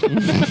noticeable.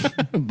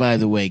 By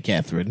the way,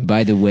 Catherine.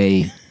 By the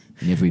way,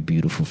 in every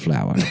beautiful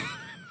flower.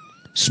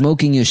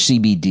 Smoking your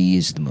CBD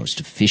is the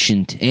most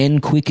efficient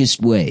and quickest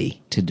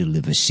way to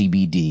deliver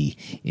CBD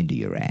into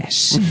your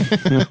ass.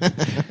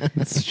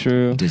 That's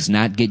true. Does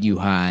not get you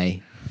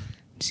high.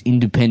 Its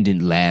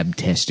independent lab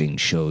testing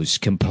shows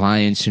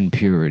compliance and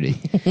purity.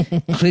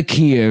 Click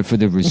here for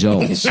the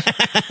results.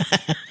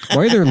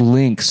 Why are there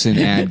links in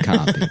ad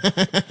copy?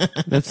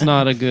 That's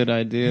not a good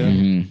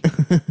idea.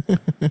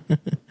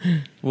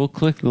 We'll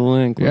click the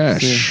link. Let's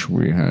see. Yes,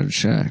 we had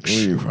sex.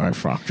 I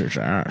fucked his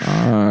ass.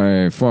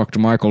 I fucked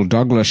Michael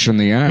Douglas in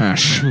the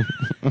ass.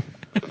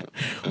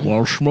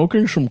 While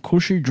smoking some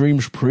cushy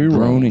dreams pre-roll.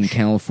 Grown in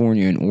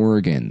California and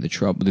Oregon,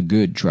 the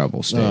good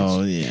trouble states.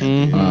 Oh,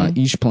 yeah.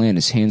 Each plant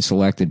is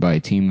hand-selected by a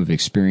team of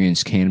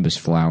experienced cannabis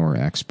flower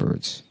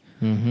experts.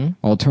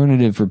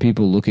 Alternative for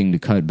people looking to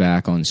cut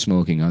back on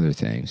smoking other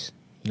things.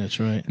 That's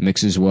right.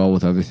 Mixes well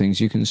with other things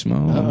you can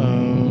smoke.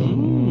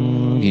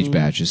 Each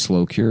batch is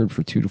slow cured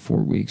for 2 to 4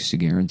 weeks to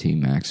guarantee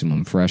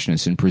maximum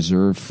freshness and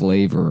preserve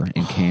flavor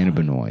and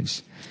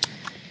cannabinoids.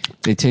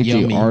 They take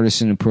Yummy. the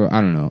artisan approach.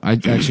 I don't know. I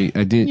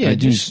did. Yeah,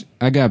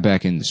 I got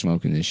back into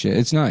smoking this shit.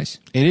 It's nice.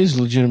 It is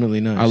legitimately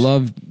nice. I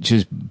love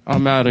just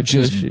I'm out of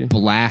just cushy.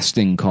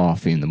 blasting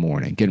coffee in the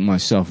morning, getting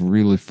myself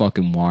really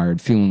fucking wired,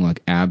 feeling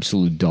like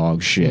absolute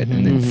dog shit,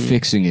 and then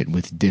fixing it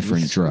with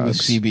different with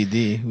drugs.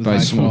 CBD. With by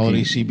high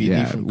quality smoking.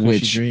 CBD from Cushy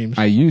which Dreams.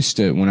 I used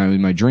to when I was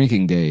in my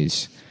drinking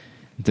days.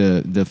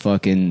 The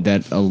fucking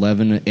that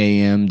 11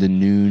 a.m. to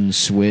noon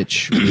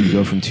switch where you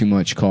go from too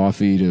much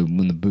coffee to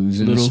when the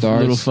boozing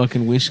starts. Little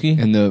fucking whiskey.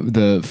 And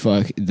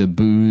the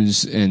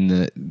booze and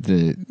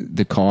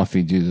the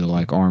coffee do the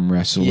like arm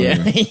wrestler in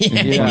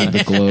front of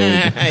the globe.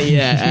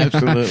 Yeah,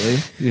 absolutely.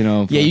 You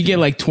know, Yeah, you get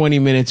like 20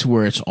 minutes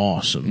where it's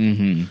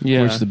awesome.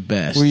 Yeah. Where it's the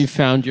best. Where you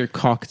found your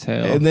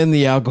cocktail. and then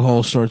the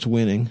alcohol starts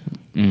winning.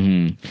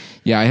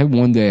 Yeah, I had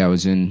one day I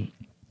was in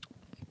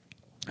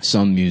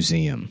some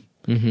museum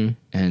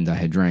and I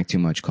had drank too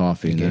much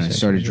coffee, and then I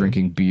started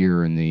drinking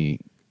beer in the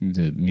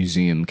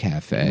museum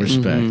cafe.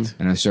 Respect.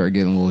 And I started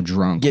getting a little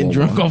drunk. Getting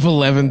drunk off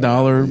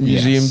 $11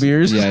 museum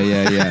beers.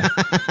 Yeah.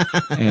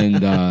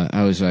 And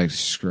I was like,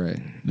 "This is great.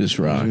 This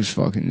rocks.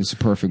 It's a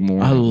perfect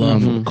morning. I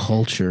love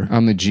culture.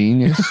 I'm a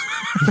genius.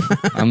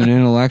 I'm an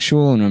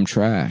intellectual, and I'm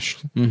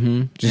trashed.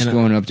 Just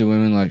going up to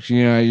women like,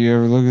 you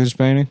ever look at this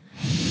painting?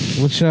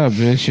 What's up,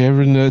 bitch? You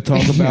ever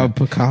talk about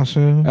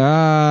Picasso?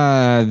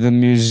 The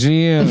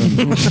museum.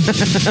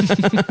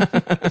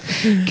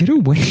 Get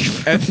away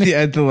from At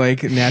the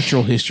like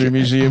Natural History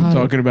Museum,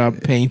 talking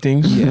about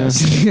paintings.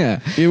 Yes. Yeah.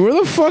 Where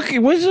the fuck?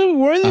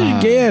 Where are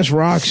these gay ass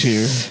rocks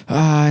here?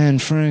 And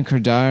Frank, her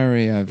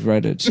diary, I've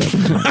read it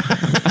several times.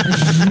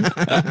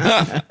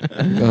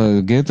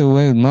 Get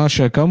away,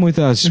 Masha. Come with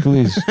us,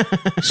 please.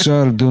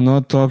 Sir, do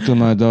not talk to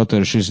my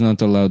daughter. She's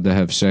not allowed to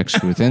have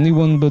sex with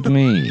anyone but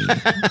me.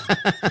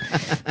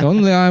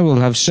 Only I will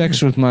have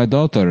sex with my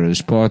daughter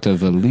as part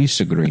of a lease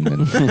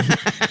agreement.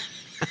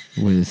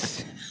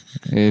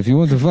 If you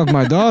want to fuck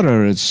my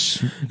daughter, it's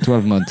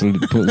 12-month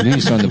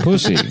lease on the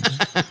pussy.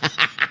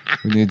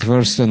 We need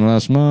first and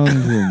last month.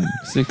 And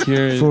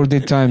Security.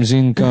 40 times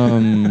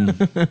income.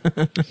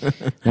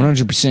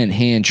 100%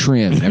 hand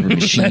trim, never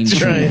machine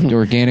trimmed. Right.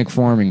 Organic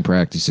farming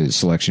practices.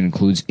 Selection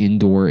includes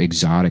indoor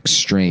exotic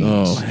strains.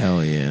 Oh,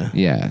 hell yeah.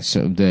 Yeah,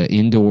 so the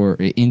indoor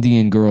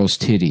Indian girl's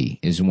titty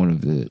is one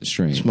of the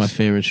strains. It's my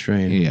favorite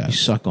strain. Yeah. You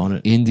suck on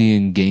it.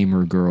 Indian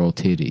gamer girl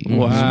titty.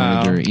 Wow. Is one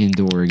of their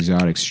indoor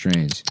exotic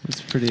strains.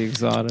 It's pretty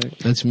exotic.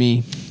 That's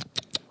me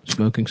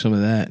smoking some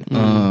of that.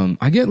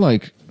 I get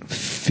like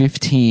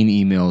 15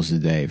 emails a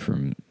day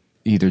from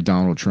either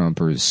Donald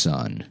Trump or his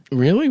son.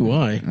 Really?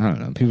 Why? I don't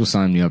know. People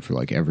sign me up for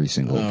like every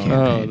single campaign.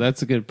 Oh,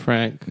 that's a good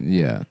prank.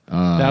 Yeah.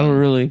 That'll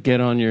really get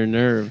on your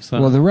nerves. Huh?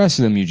 Well, the rest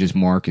of them you just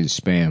mark as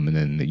spam, and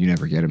then you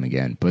never get them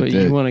again. but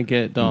you want to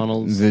get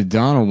Donald's. The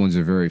Donald ones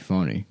are very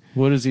funny.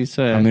 What does he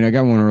say? I mean, I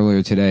got one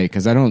earlier today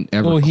because I don't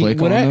ever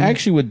click on them.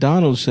 Actually, what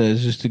Donald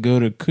says is to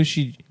go to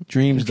cushydreams.com.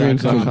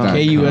 Dreams.com.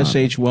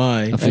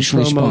 Kushy.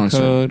 Officially promo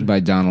sponsored code. by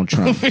Donald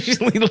Trump.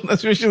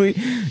 officially,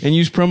 and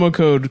use promo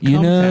code.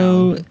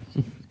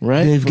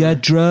 Right? They've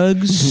got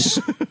drugs,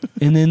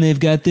 and then they've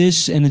got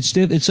this, and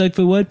it's like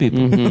for white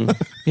people.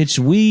 It's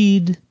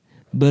weed,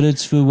 but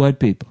it's for white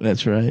people.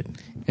 That's right.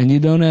 And you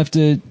don't have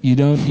to, you're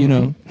not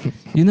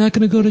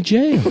going to go to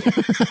jail.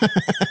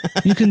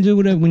 You can do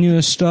whatever. When you're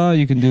a star,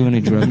 you can do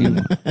any drug you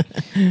want.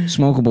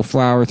 Smokable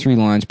flower, 3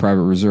 lines,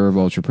 private reserve,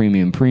 ultra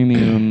premium.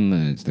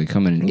 They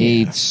come in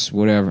 8s,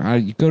 whatever.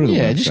 You go to the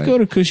website. Just go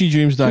to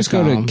cushydreams.com. Just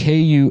go to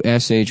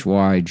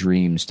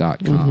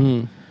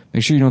kushydreams.com.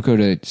 Make sure you don't go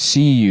to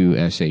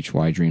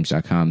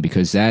cushydreams.com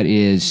because that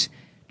is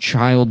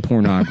child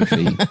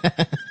pornography.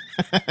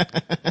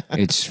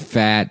 It's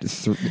fat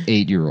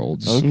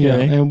 8-year-olds. okay. Yeah,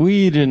 and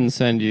we didn't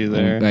send you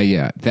there.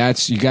 Yeah, they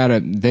should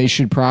have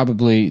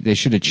checked. They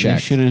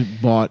should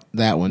have bought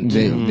that one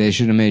too. They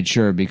should have made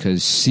sure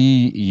because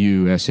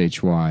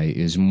CUSHY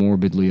is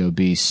morbidly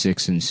obese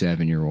 6 and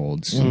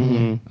 7-year-olds.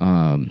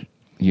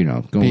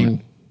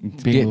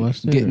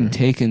 Getting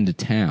taken to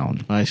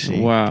town. I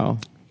see. Wow.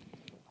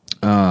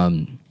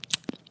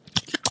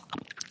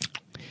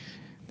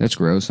 That's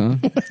gross, huh?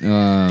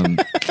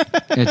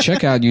 At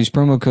checkout, use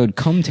promo code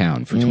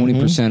CUMTOWN for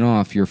 20%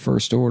 off your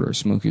first order.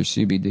 Smoke your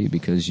CBD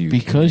because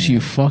you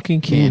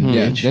fucking can.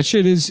 Yeah, bitch. that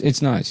shit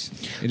it's nice.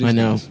 It is I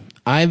know.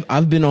 Nice.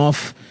 I've been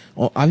off.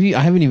 I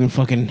haven't even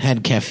fucking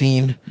had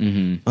caffeine.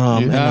 You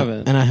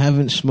haven't. And I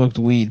haven't smoked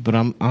weed, but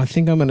I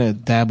think I'm gonna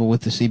dabble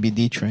with the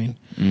CBD train.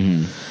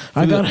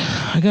 I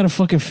got a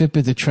fucking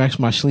Fitbit that tracks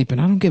my sleep, and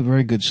I don't get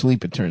very good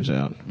sleep. It turns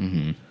out.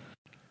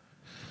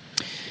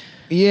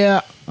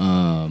 Yeah,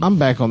 I'm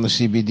back on the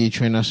CBD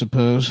train. I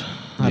suppose.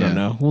 I don't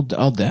know.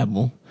 I'll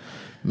dabble.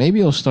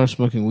 Maybe I'll start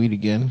smoking weed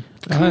again.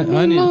 I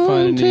need to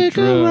find a new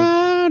drug.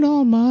 Ride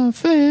on my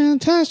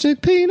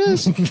fantastic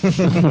penis.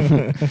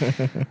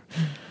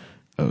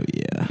 Oh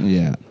yeah.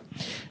 Yeah.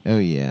 Oh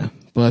yeah.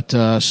 But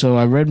so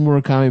I read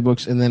Murakami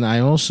books, and then I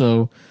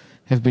also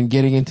have been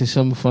getting into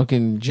some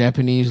fucking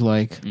Japanese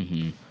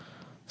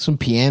some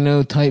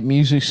piano type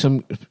music.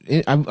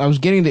 I was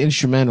getting the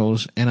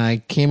instrumentals, and I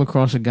came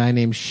across a guy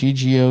named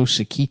Shigeo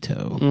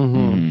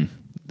Sakito.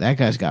 That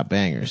guy's got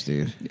bangers,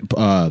 dude.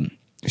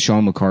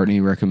 Sean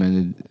McCartney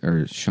recommended,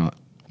 or Sean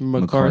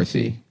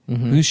McCarthy.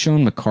 Who's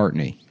Sean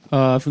McCartney?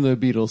 From the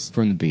Beatles.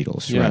 From the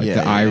Beatles, Yeah. right? Yeah,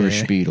 The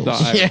Irish Beatles.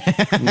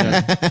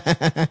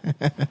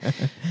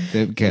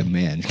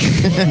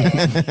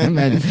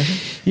 Man.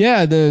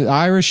 Yeah, the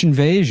Irish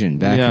invasion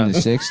back in the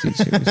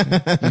 60s. It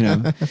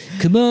was,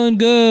 come on,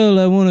 girl,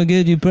 I want to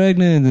get you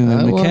pregnant, and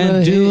I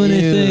can't do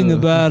anything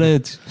about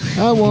it.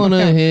 I want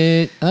to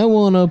hit. I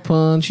want to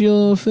punch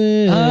your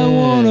face. I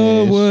want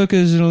to work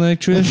as an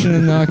electrician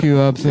and knock you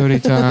up 30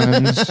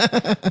 times.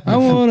 I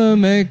want to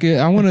make it.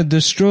 I want to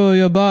destroy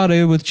your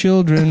body with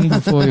children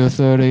before you're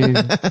 30.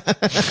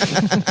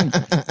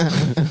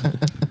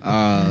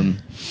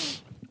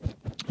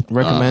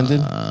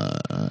 Recommended.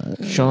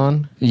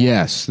 Sean?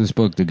 Yes, this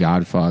book, The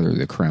Godfather of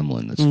the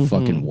Kremlin. That's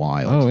fucking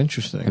wild. Oh,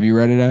 interesting. Have you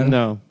read it, Adam?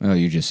 No. Oh,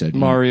 you just said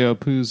Mario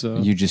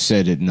Puzo. You just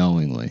said it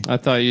knowingly. I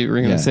thought you were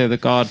going to Yeah. say The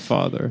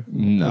Godfather.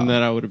 No. And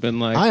then I would have been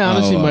like, I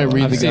honestly might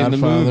read I've The seen the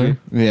Godfather.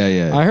 movie.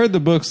 Yeah. I heard the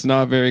book's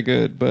not very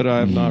good, but I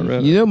have not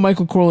read You it. know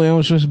Michael Corleone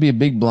was supposed to be a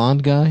big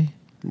blonde guy?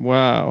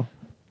 Wow.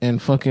 And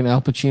fucking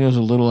Al Pacino's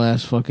a little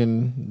ass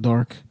fucking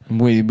dark.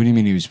 Wait, what do you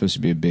mean he was supposed to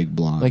be a big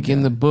blonde? Like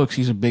in the books,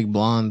 he's a big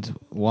blonde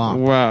wop.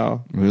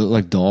 Wow. Really?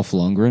 Like Dolph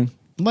Lundgren?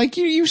 Like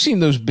you've seen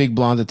those big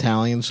blonde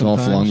Italians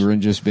Dolph sometimes. Lundgren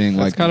just being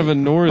That's like, kind of a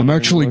northern. I'm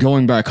actually look.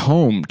 going back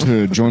home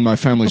to join my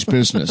family's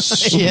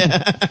business.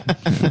 Yeah.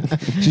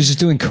 She's just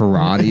doing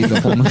karate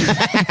the whole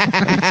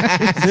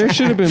movie. There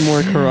should have been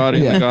more karate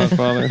in The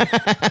Godfather.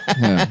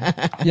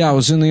 Yeah, I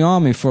was in the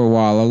army for a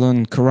while. I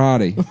learned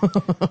karate.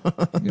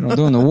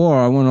 During the war,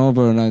 I went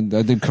over and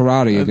I did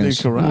karate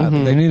against.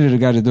 karate. They needed a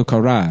guy to do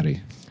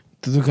karate.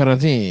 To do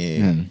karate.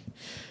 Yeah.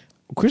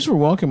 Christopher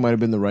Walken might have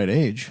been the right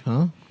age,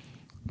 huh?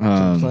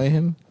 To play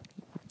him?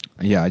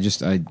 Yeah, I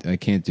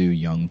can't do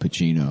young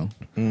Pacino.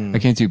 I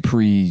can't do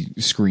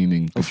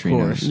pre-screaming Pacino.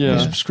 Of course.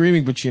 Yeah.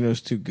 Screaming Pacino's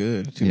too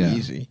good, too Yeah.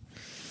 easy.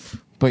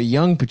 But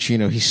young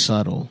Pacino, he's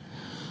subtle.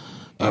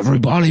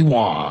 Everybody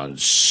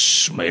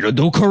wants me to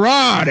do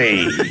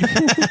karate.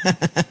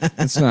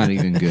 That's not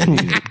even good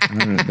either. I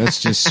don't know,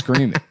 that's just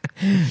screaming.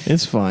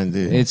 It's fine,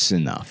 dude. It's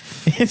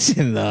enough. It's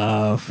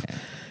enough.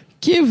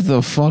 Give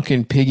the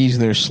fucking piggies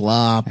their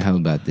slop. How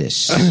about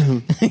this?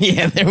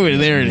 Yeah, there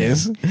it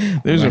is.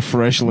 There's a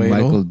fresh ladle.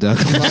 Michael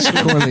Douglas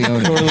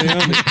Corleone.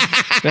 Corleone.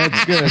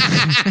 That's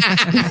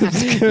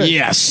good.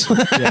 Yes.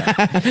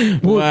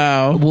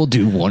 Wow. We'll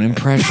do one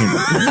impression.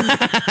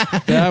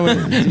 That would,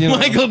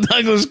 Michael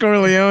Douglas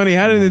Corleone.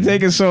 How did it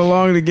take us so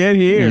long to get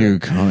here? You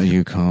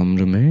come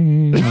to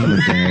me.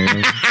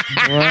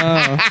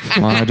 wow.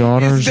 My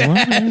daughter's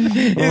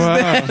wedding.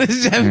 Wow.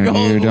 Jeff And you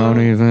Goldblum.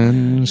 don't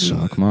even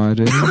suck my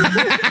dick.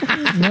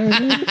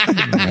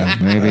 Yeah,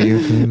 maybe you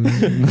can.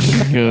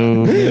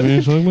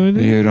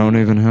 You don't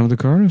even have the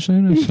courtesy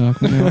to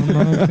suck me on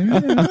my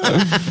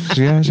penis.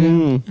 Yes.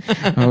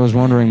 I was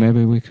wondering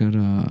maybe we could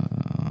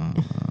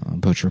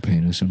put your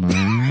penis in my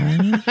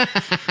eye.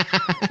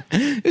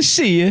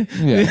 See you.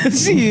 Yeah.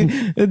 See you.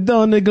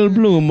 Don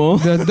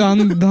Goldblum. The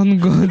Don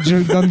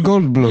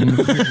Goldblum.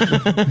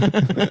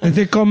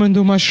 They come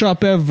into my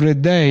shop every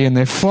day and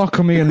they fuck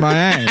me in my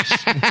ass.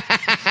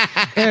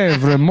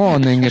 Every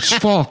morning it's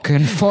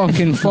fucking,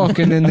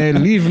 and they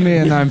leave me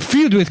and I'm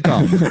filled with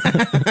cum.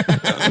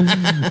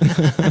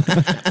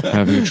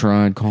 Have you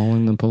tried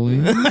calling the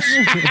police?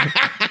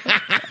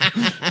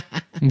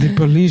 The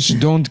police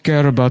don't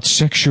care about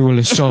sexual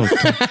assault.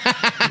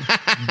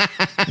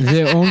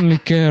 They only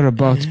care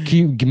about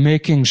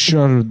making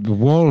sure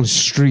Wall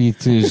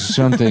Street is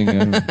something.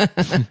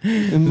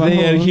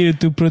 They are here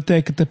to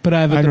protect the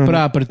private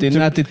property,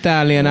 not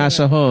Italian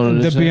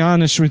assholes. To be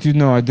honest with you,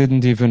 no, I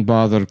didn't even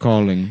bother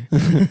calling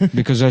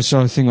because I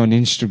saw a thing on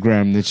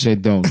Instagram that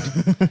said don't.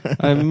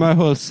 My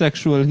whole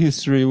sexual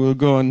history will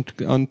go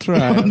on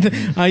trial.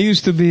 I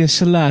used to be a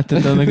slut,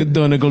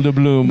 Don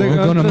Goldblum. They're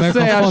gonna gonna make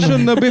say a I fun of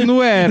shouldn't have been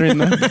wearing.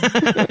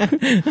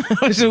 I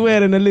was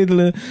wearing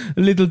a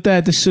little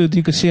tight suit.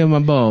 You could see my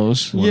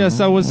balls. Yes,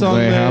 I was on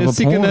they have a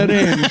Sick and porn.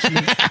 Arranged.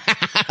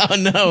 Oh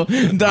no,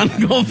 Don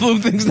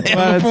Goldblum thinks they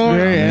Well, have a it's porn.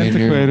 very I mean,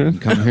 you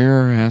antiquated. come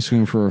here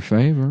asking for a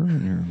favor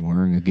and you're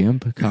wearing a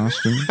gimp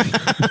costume.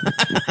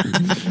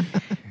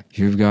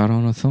 You've got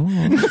on a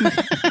thong.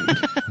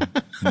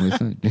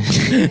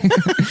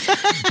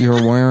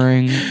 You're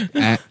wearing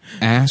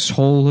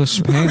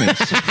assholeless pants.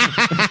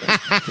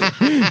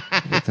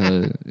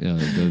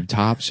 The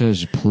top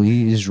says,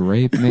 "Please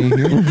rape me."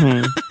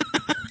 Here.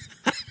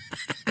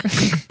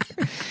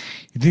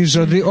 These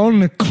are the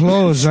only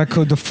clothes I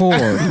could afford.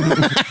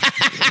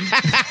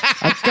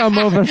 I come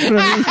over from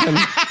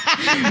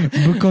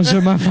Italy. Because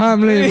of my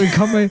family,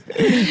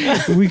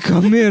 we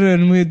come here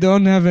and we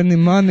don't have any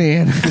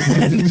money.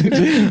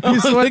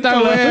 It's what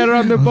I wear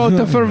on the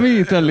boat from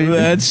Italy.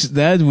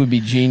 That would be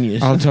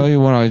genius. I'll tell you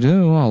what I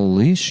do. I'll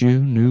lease you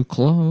new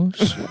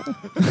clothes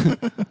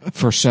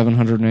for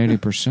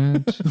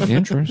 780%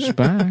 interest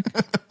back.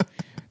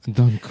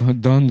 Don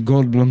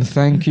Goldblum,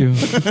 thank you.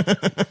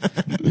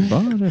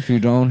 But if you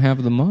don't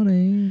have the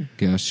money,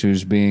 guess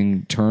who's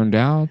being turned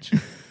out?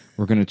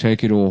 We're going to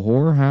take you to a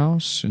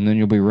whorehouse, and then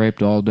you'll be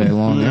raped all day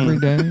long every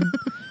day.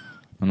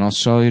 And I'll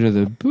sell you to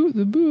the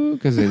boo,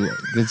 because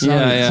it's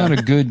not a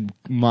good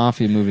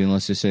mafia movie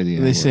unless they say the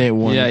They say it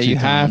one. Yeah, or two you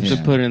have times.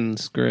 to put it in the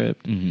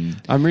script.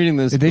 I'm reading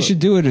this. They book. should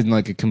do it in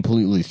like a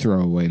completely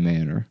throwaway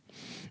manner.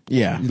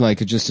 Yeah. Like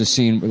just a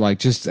scene, like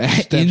just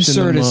Steps in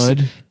the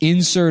mud.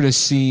 insert a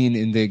scene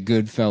in the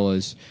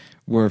Goodfellas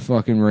where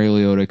fucking Ray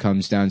Liotta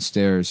comes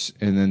downstairs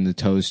and then the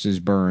toast is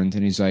burned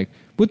and he's like,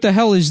 "What the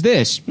hell is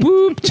this?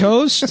 Boop,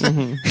 toast."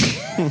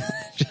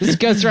 Just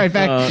goes right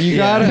back. You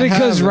gotta it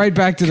goes right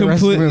back to the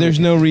rest of the movie. There's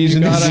no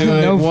reason to do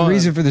it. no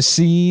reason for the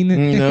scene.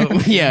 No.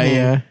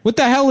 Yeah. What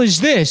the hell is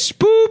this?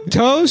 Boop,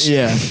 toast.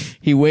 Yeah.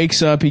 He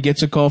wakes up, he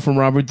gets a call from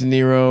Robert De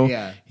Niro.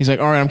 Yeah. He's like,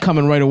 all right, I'm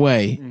coming right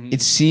away. Mm-hmm.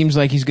 It seems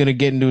like he's going to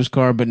get into his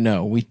car, but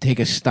no. We take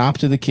a stop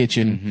to the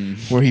kitchen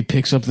where he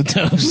picks up the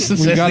toast.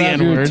 We got to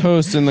have your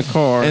toast in the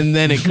car. And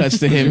then it cuts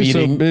to him You're so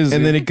eating. busy.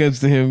 And then it cuts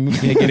to him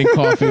getting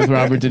coffee with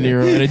Robert De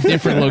Niro at a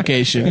different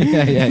location.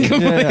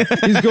 Yeah.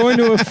 He's going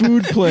to a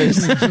food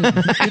place.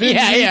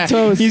 yeah.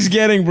 toast. He's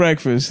getting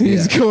breakfast.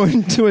 He's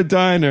going to a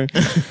diner.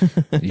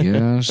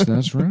 Yes,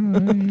 that's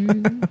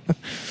right.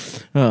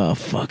 Oh,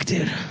 fuck,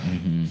 dude.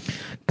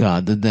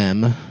 God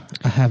damn.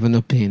 I have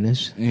no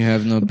penis. You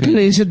have no penis.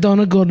 Please,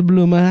 Donna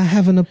Goldblum, I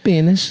have no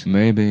penis.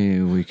 Maybe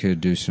we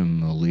could do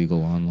some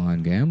illegal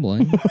online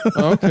gambling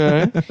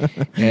Okay.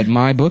 at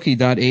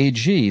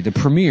mybookie.ag, the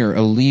premier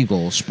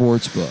illegal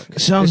sports book.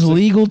 Sounds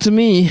legal to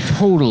me.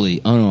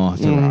 Totally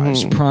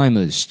unauthorized.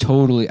 Primus,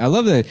 totally. I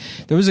love that.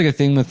 There was like a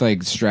thing with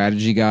like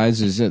strategy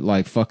guys. Is that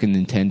like fucking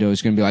Nintendo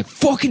is going to be like,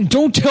 fucking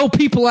don't tell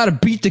people how to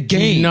beat the Do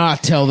game.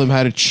 not tell them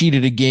how to cheat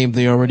at a game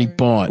they already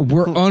bought.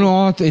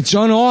 It's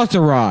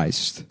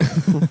unauthorized.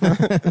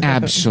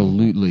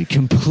 Absolutely,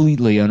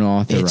 completely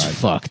unauthorized. It's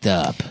fucked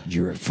up.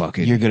 You're a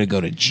fucking. You're gonna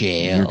go to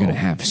jail. You're gonna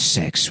have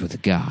sex with a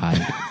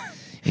guy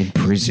in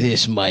prison.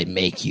 This might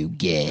make you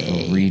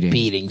gay. For reading.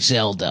 Beating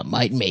Zelda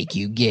might make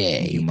you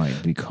gay. You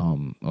might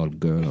become a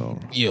girl.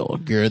 You're a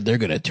girl. They're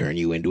gonna turn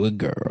you into a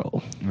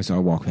girl. So I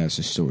walked past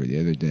a store the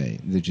other day.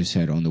 They just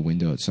had on the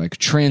window. It's like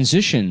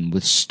transition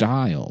with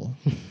style.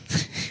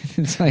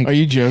 It's like, Are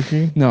you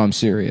joking? no, I'm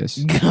serious.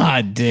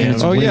 God damn.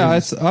 It's Oh yeah,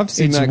 women's- I've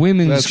seen it's that.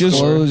 women's that's just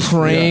clothes.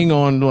 preying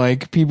on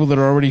like people that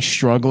are already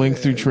struggling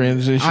through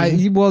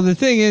transition. Well, the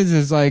thing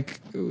is like,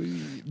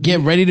 Get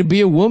ready to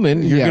be a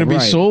woman. You're Yeah, gonna be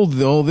right. sold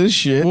all this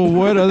shit. Well,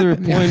 what other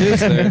point is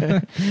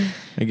there?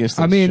 I guess. That's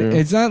I mean, true.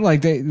 it's not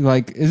like they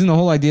like. Isn't the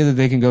whole idea that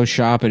they can go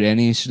shop at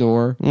any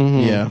store?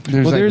 yeah.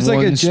 There's like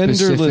a one genderless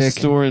specific-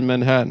 store in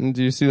Manhattan.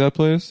 Do you see that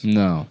place?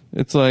 No.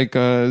 It's like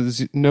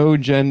no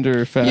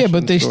gender fashion. Yeah,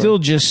 but they store. still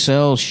just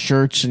sell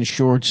shirts and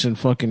shorts and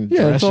fucking Yeah,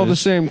 dresses. it's all the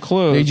same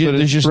clothes. but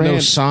There's it's just no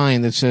brand-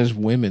 sign that says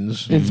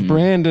women's, It's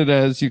branded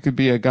as you could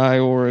be a guy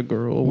or a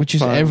girl, which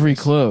is fine. every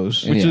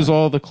clothes. which Yeah. is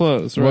all the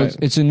clothes, Well, right?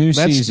 it's a new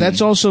season.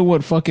 That's also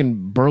what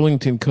fucking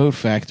Burlington Coat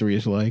Factory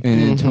is like.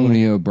 And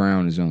Antonio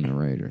Brown is on the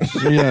Raiders.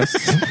 Yes.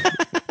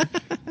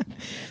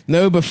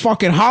 No, but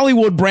fucking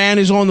Hollywood brand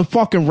is on the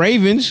fucking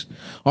Ravens.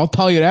 I'll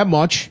tell you that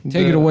much.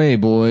 Take it away,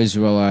 boys,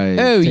 while I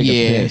Oh, take yeah.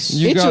 a piss.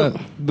 You It's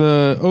got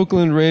the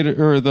Oakland Raiders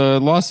or the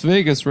Las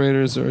Vegas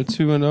Raiders are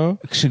 2-0.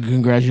 So do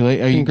you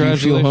feel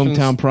Congratulations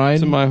hometown pride?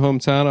 to my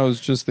hometown. I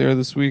was just there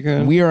this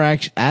weekend. We are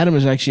actually Adam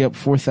is actually up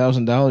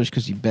 $4,000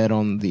 because he bet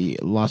on the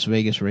Las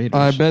Vegas Raiders.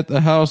 I bet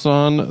the house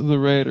on the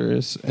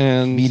Raiders,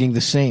 and beating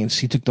the Saints.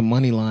 He took the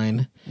money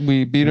line.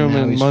 we beat them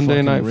Now in he's Monday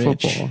fucking Night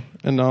rich. Football,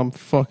 and now I'm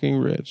fucking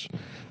rich.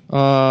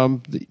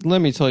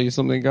 Let me tell you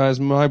something, guys.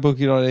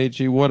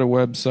 MyBookie.ag, what a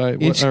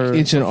website!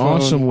 It's an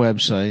awesome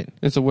website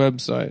It's a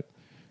website.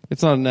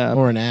 It's not an app.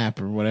 or an app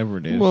or whatever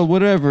it is. Well,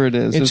 whatever it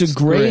is, it's a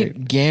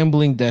great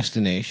gambling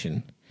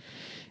destination.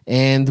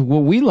 And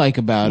what we like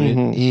about it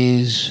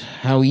is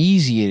how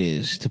easy it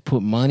is to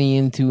put money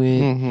into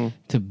it,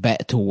 to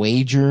bet, to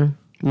wager.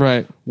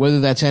 Right. Whether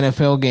that's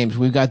NFL games,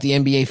 we've got the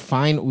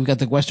NBA we've got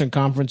the Western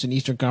Conference and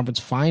Eastern Conference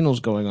finals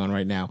going on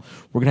right now.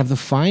 We're gonna have the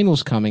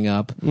finals coming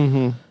up.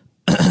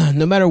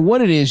 No matter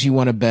what it is you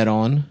want to bet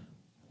on,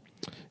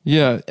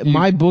 Yeah.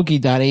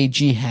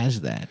 mybookie.ag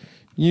has that.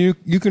 You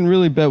can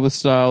really bet with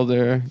style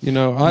there. You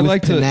know, I With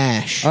like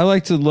panache. I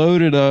like to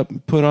load it up,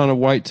 put on a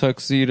white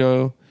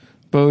tuxedo,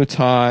 bow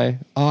tie,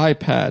 eye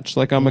patch,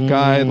 like I'm a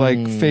guy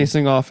like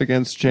facing off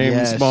against James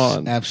Yes,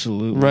 Bond.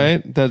 absolutely.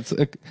 Right? That's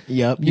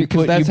Yep.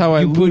 Because that's how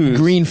I you put lose.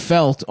 green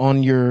felt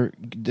on your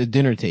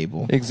dinner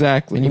table.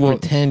 exactly. And you Well,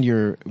 pretend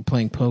you're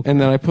playing poker.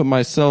 and then I put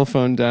my cell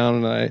phone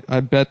down and I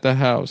bet the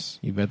house.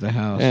 you bet the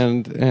house.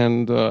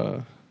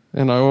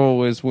 And I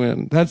always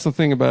win. That's the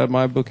thing about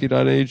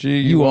mybookie.ag.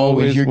 you're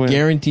win.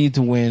 guaranteed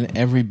to win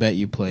every bet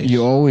you place.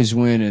 You always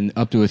win, and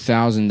up to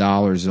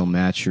 $1,000 they'll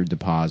match your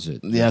deposit.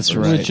 That's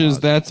right.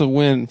 That's a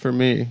win for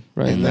me,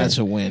 right? and there. that's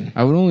a win.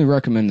 I would only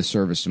recommend the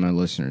service to my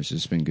listeners.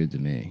 It's been good to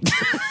me.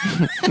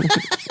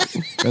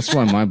 That's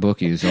why my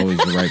bookie is always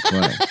the right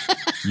play.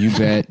 You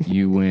bet,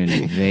 you win,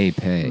 they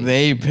pay.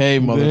 They pay,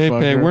 They motherfucker.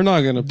 pay. We're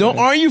not gonna. Don't.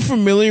 pay. Aren't you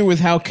familiar with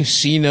how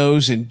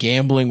casinos and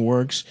gambling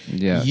works?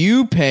 Yeah.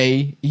 You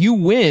pay, you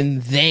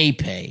win, they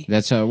pay.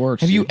 That's how it works.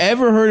 Have you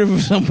ever heard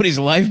of somebody's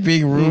life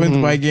being ruined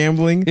by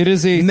gambling? It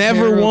is a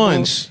never terrible-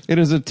 once. It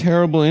is a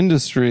terrible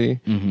industry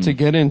to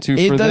get into.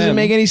 It for doesn't them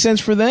make any sense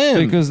for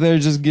them because they're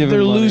just giving. they're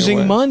money losing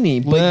away. money.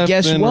 But Left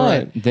guess and what?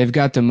 right. They've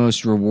got the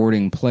most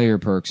rewarding player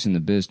perks in the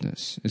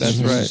business. That's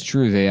this right. is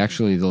true.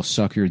 They'll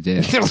suck your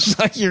dick. They'll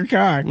suck your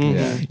cock. back.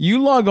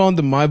 You log on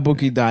to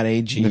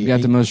mybookie.ag. They've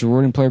got the most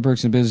rewarding player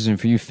perks in business, and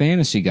for you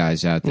fantasy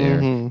guys out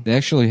there, they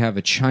actually have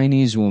a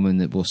Chinese woman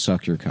that will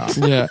suck your cock.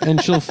 Yeah,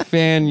 and she'll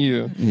fan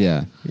you.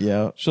 Yeah.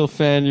 Yeah. She'll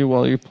fan you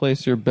while you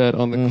place your bet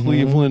on the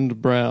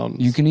Cleveland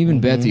Browns. You can even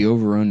bet the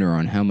over-under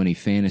on how many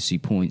fantasy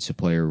points a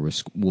player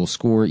will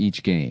score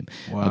each game.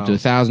 Up to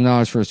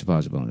 $1,000 first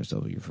deposit bonus.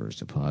 Double your first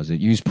deposit.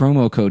 Use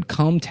promo code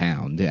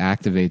CUMTOWN to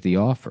activate the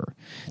offer.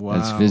 Wow.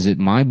 Let's visit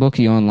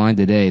MyBookie online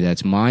today.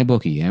 That's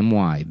MyBookie,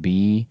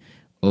 MyBookie.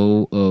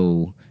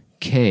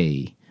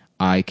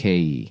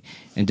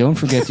 And don't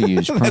forget to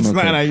use promo That's code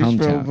not how you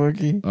spell CUMTOWN.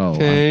 bookie. Oh,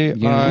 K-I-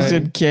 You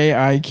said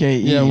K-I-K-E.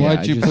 Yeah, why'd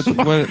I you just- put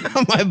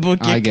what? My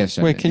bookie. I guess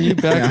I Wait, did. can you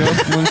back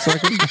up 1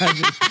 second?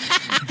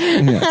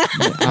 Yeah.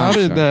 How I'm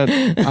did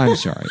sorry. that? I'm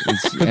sorry.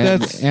 It's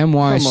that's-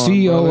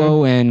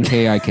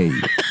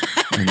 MyCoonKIKE.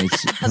 And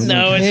it's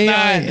No,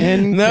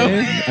 it's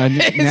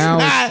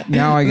not. No,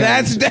 now I got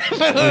that's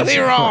definitely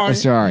wrong.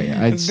 Sorry,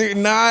 it's They're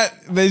not.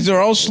 These are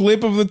all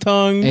slip of the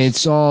tongue.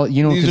 all These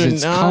because are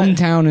it's not-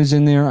 Cumtown is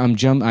in there. I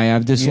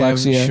have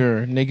dyslexia. Yeah,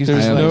 sure. Nick is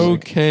There's I no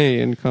dyslexic. K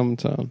in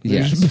Cumtown.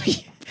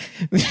 Yes,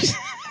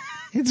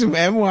 It's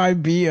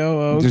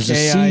MYBOOKIE. there's a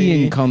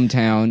C in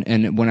Cumtown,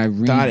 and when I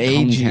read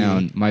 .ag.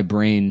 Cumtown, my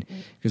brain,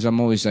 because I'm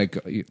always like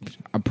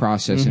I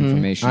process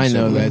information. I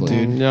so know that,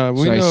 quickly. dude. Yeah, we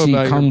So know I see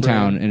about your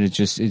Cumtown, brain. and it's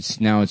just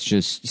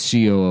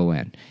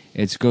COON.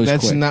 It goes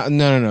That's quick. not.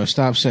 No.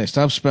 Stop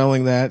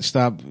spelling that.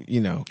 Stop.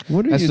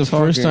 What are That's you the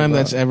first talking time about?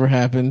 that's ever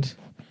happened.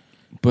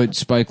 But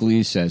Spike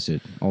Lee says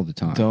it all the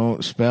time.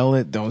 Don't spell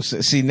it. Don't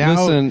see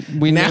now. Listen,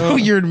 we now know-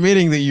 you're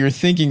admitting that you're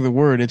thinking the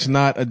word. It's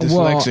not a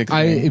dyslexic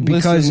thing.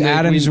 because Listen, Nick,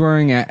 Adam's we-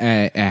 wearing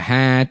a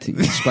hat.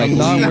 Spike Lee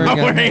Not He's not wearing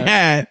a wearing a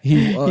hat.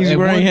 He's at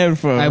wearing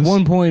headphones. At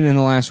one point in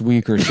the last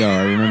week or so,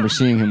 I remember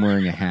seeing him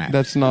wearing a hat.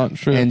 That's not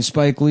true. And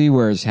Spike Lee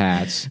wears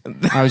hats.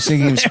 I was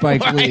thinking of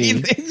Spike Why do you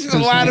Lee. think a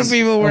lot of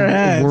people wear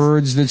hats?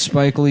 Words that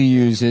Spike Lee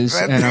uses,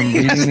 and I'm he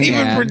reading doesn't the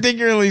even ad.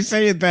 particularly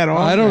say it that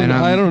often. I don't and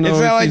I'm- know It's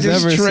if not like he's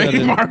his ever said it.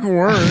 trademark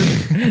word.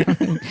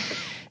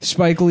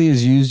 Spike Lee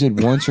has used it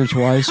once or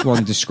twice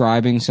when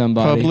describing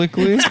somebody.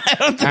 Publicly?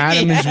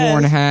 Adam has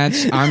worn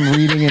hats. I'm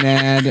reading an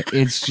ad.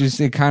 It's just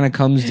it kind of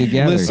comes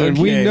together. Listen,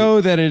 we Okay. know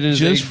that it is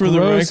Just a for the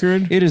gross-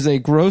 record. it is a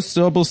gross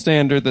double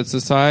standard that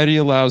society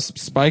allows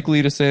Spike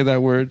Lee to say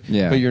that word,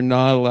 Yeah. but you're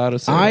not allowed to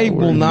say I that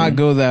word. will not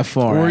go that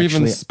far. Or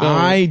even actually. spell it.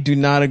 I do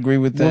not agree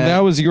with that. Well,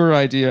 that was your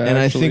idea, and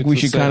I actually, think we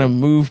to should say. kind of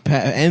move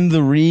past, end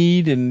the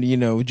read, and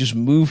just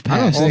move I don't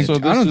past. think Also,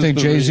 this I don't is think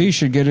the Jay-Z read.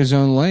 should get his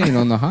own lane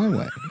on the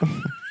highway.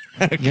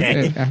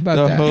 Okay, how about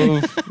the that?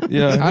 Hove.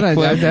 Yeah, I don't,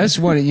 clever. that's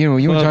what you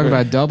want to talk Clever.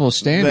 about double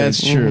standards.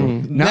 That's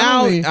true. Not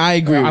Now only- I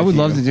agree. I with would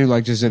you. love to do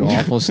like just an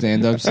awful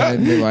stand-up set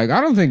and be like,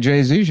 I don't think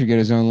Jay-Z should get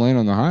his own lane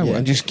on the highway. Yeah,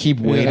 and just keep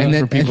waiting And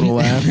then- for people to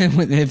laugh. and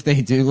then if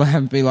they do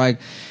laugh, be like,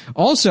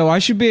 also, I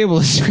should be able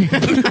to say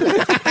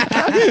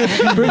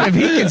if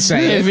he can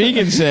say If it. he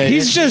can say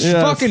He's it. just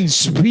Yes. fucking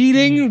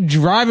speeding,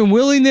 driving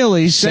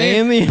willy-nilly,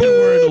 Saying the "Boop,"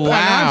 word and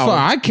loud.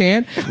 I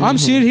can't. I'm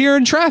sitting here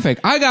in traffic.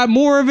 I got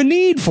more of a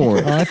need for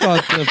it. I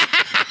thought the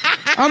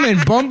I'm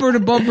in bumper to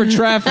bumper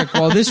traffic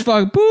while this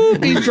fuck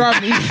boop he's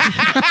driving.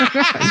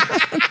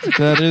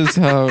 that is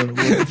how it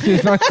works.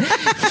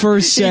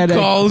 First He set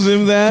calls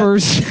him that.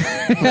 first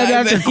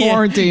after Yeah.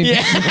 quarantine.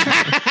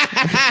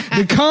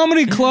 The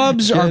comedy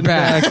clubs are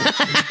back.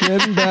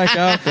 Getting back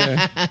out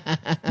there.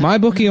 My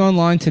bookie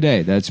online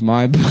today. That's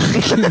my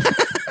bookie.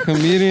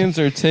 Comedians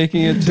are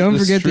taking it to Don't the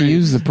forget street. to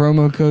use the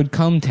promo code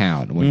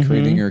CUMTOWN when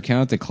creating your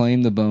account to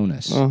claim the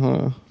bonus.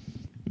 Uh-huh.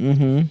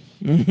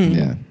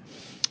 Yeah.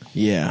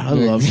 Yeah, I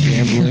love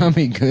gambling. I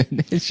mean, good.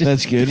 It's just,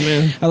 That's good,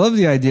 man. I love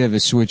the idea of a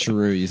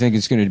switcheroo. You think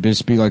it's going to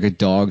just be like a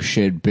dog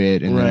shit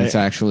bit, and then Right. it's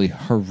actually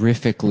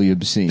horrifically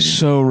obsene.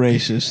 So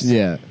racist.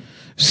 Yeah.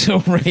 So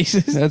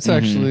racist. That's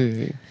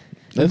actually.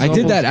 I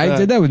did that. I almost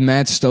did that with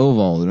Matt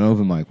Stovall at an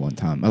open mic one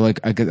time.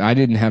 I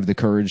didn't have the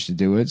courage to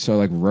do it,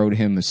 so I wrote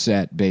him a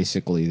set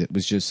basically that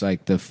was just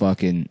like the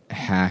fucking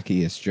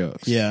hackiest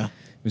jokes. Yeah.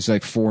 It was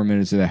like 4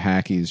 minutes of the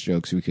hackiest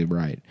jokes we could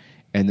write.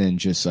 And then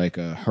just like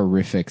a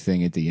horrific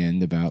thing at the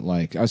end about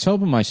like, I was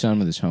helping my son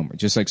with his homework,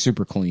 just like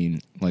super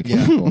clean, like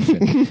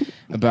bullshit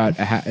about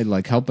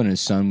like helping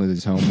his son with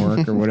his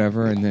homework or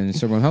whatever. And then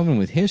so I'm helping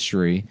with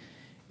history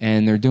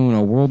and they're doing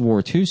a World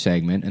War II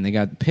segment and they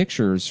got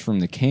pictures from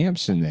the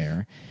camps in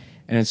there.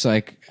 And it's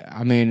like,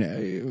 I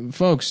mean,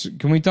 folks,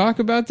 can we talk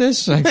about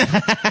this? Like,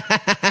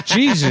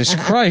 Jesus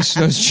Christ,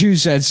 those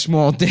Jews had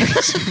small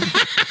dicks.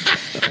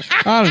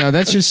 I don't know.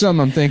 That's just something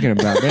I'm thinking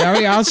about. But I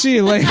mean, I'll see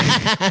you later.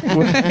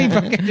 He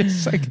fucking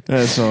just like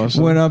That's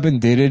awesome. went up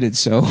and did it at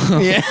Soho.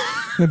 Yeah.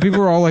 And people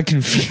were all like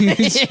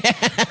confused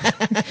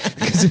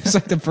because it was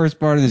like the first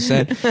part of the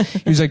set.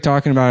 He was like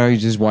talking about how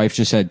his wife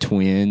just had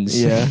twins.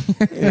 Yeah.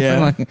 Yeah.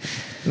 Like, And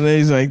then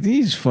he's like,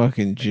 these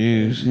fucking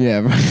Jews yeah,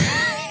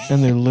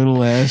 and their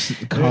little ass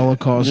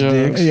Holocaust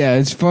dicks. yeah.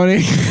 It's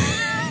funny.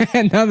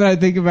 And now that I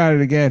think about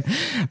it again,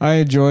 I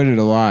enjoyed it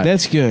a lot.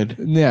 That's good.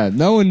 Yeah,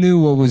 no one knew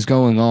what was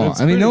going on. That's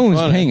I mean, no pretty one was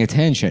funny. paying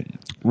attention.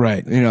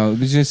 Right. You know,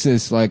 it's just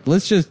this like,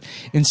 let's just,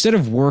 instead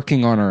of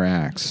working on our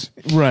acts,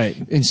 Right.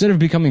 instead of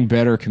becoming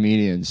better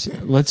comedians,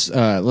 let's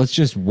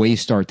just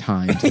waste our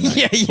time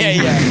tonight.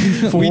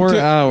 Yeah. 4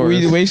 hours.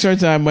 We waste our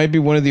time. Might be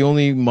one of the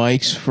only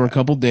mics for a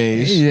couple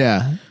days.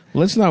 Yeah.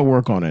 Let's not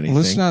work on anything.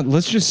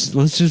 Let's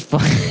just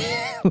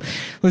fucking,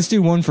 let's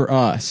do one for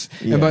us.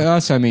 Yeah. And by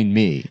us, I mean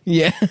me.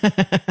 Yeah.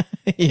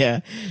 Yeah.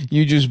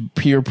 You just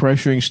peer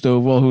pressuring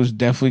Stovall, who's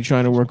definitely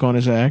trying to work on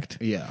his act.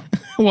 Yeah.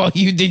 While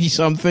you did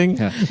something.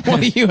 Yeah.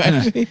 While you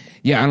actually.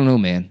 Yeah, I don't know,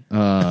 man.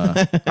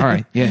 All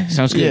right. Yeah,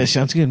 sounds good. Yeah,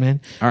 sounds good,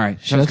 man. All right.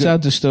 sounds Shouts good.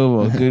 out to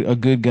Stovall. A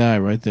good guy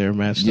right there,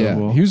 Matt Yeah.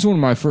 Stovall. He was one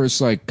of my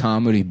first like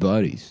comedy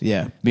buddies.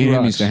 Yeah. Me and him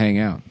Rocks. used to hang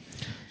out.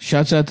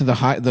 Shouts out to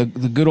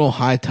the good old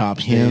High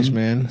Tops days,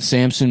 man.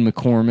 Samson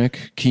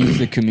McCormick, Keith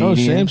the comedian. Oh,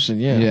 Samson,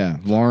 yeah. Yeah.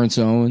 Lawrence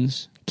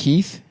Owens.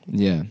 Keith?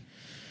 Yeah.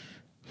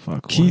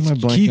 Fuck. why am I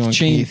blanking Keith on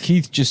changed.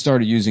 Keith? Keith just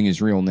started using his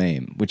real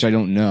name, which I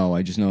don't know.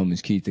 I just know him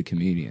as Keith the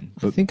comedian. I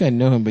But think I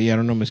know him, but yeah, I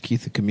don't know him as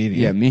Keith the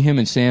comedian. yeah, me, him,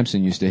 and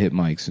Samson used to hit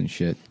mics and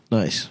shit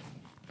Nice.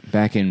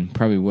 back in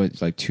probably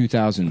like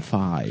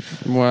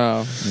 2005.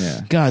 Wow.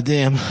 Yeah. God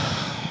damn.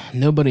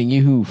 Nobody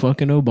knew who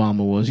fucking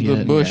Obama was The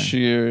yet. Bush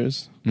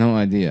years. No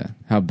idea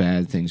how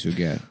bad things would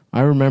get.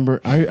 I remember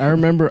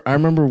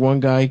one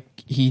guy,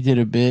 he did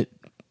a bit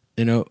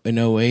in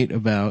 08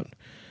 about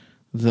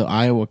the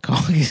Iowa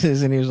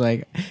caucuses, and he was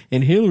like,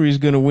 and Hillary's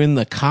gonna win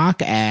the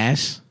cock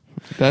ass.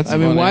 That's I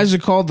mean, funny. why is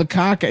it called the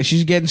cock ass?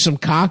 She's getting some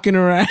cock in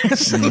her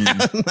ass.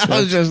 I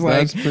was just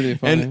like, that's pretty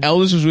funny. And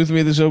Elvis was with me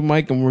at this open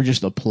mic, and we're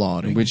just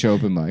applauding. Which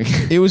open mic?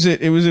 It was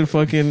at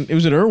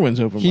Irwin's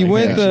open He mic.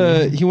 went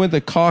actually. he went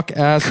the cock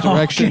ass Cock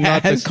direction,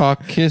 not ass. the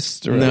cock kiss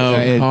direction. No.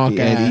 at Hawk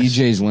ass.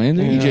 EJ's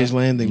Landing? EJ's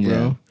Landing, bro.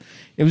 Yeah.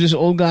 It was this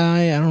old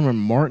guy. I don't remember,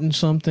 Martin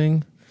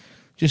something.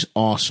 Just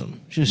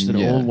awesome. Just an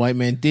Yeah. old white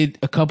man. Did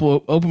a couple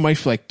of open mics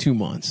for like 2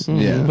 months.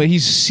 Yeah. But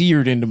he's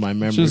seared into my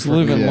memory. Just for,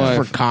 living life.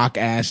 for cock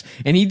ass.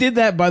 And he did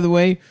that, by the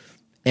way,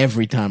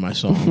 every time I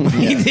saw him.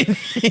 He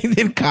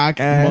did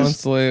cock ass.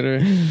 Months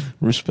later.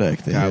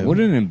 Respect. to God, him. what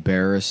an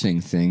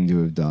embarrassing thing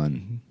to have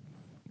done.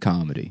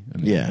 Comedy. I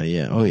mean,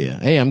 Yeah. Oh, yeah.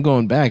 Hey, I'm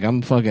going back. I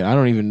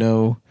don't even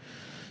know.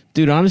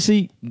 Dude,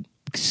 honestly,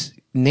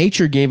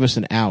 nature gave us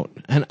an out.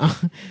 And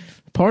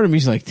part of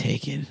me's like,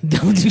 take it.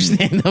 Don't do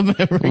stand up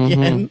ever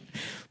again.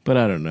 But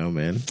I don't know,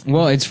 man.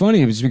 Well, it's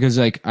funny. It's because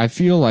like I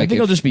feel like I think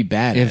if, I'll just be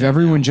bad at if it.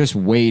 everyone just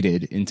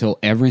waited until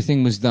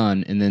everything was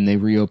done and then they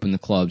reopen the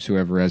clubs,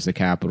 whoever has the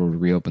capital to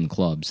reopen the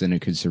clubs, then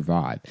it could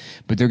survive.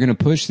 But they're going to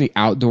push the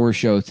outdoor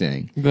show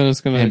thing. Then it's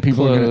gonna And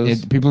people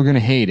close. are gonna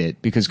hate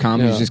it because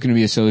comedy is Yeah. just gonna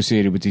be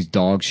associated with these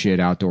dog shit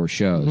outdoor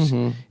shows,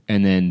 and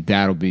then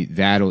it'll be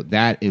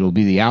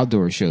the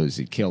outdoor shows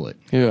that kill it.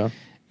 Yeah.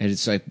 And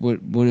it's like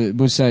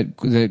what's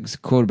that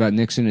quote about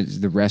Nixon? It's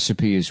the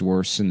recipe is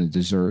worse than the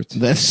dessert.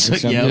 That's Or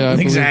something. Yeah, I believe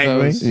that exactly.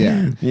 was-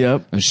 Yeah,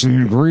 Yep. it's the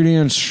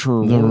ingredients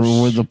are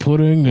worse. The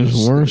pudding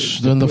is worse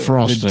than the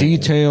frosting. The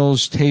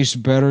details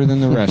taste better than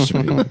the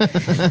recipe.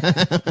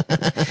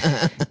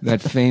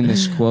 That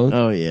famous quote.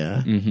 Oh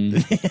yeah.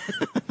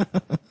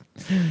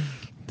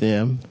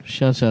 Damn.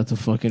 Shouts out to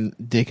fucking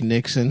Dick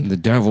Nixon. The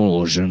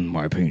devil is in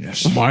my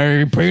penis.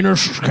 My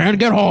penis can't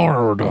get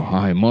hard.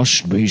 I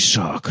must be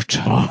sucked.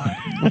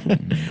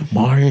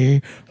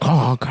 My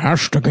cock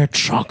has to get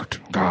sucked.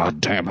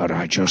 God damn it!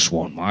 I just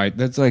want my.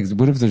 That's like.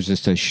 What if there's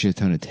just a shit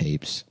ton of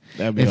tapes?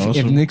 That'd be If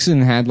awesome.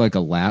 Nixon had like a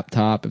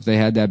laptop, if they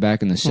had that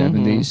back in the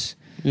 70s,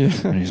 Yeah.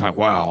 and he's like,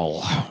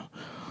 "Well,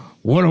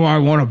 what do I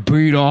want to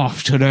beat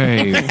off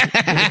today?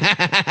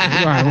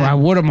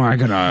 What am I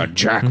gonna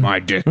jack my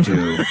dick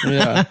to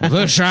Yeah.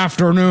 this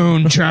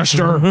afternoon,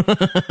 Chester? He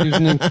was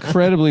an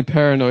incredibly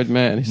paranoid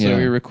man, so Yeah.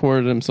 he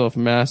recorded himself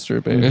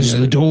masturbating. Is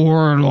the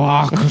door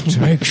locked?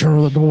 Make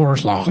sure the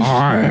door's locked.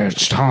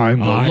 It's time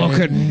to look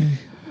at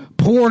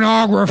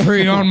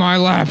pornography on my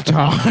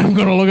laptop. I'm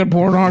gonna look at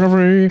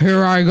pornography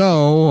Here I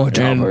go.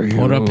 and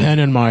put a pen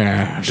in my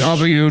ass.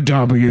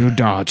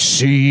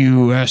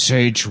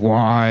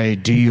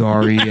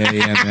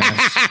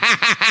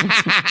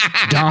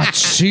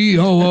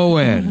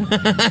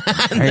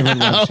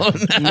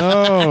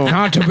 No.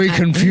 Not to be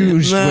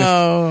confused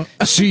No.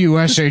 with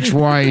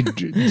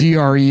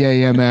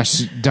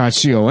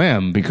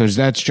cushydreams.com because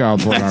that's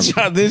child pornography.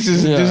 This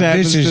is Yeah. just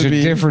happens This is to a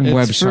be different it's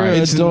website.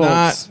 It's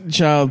adults. not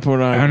child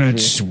pornography. And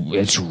it's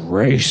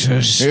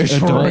racist. It's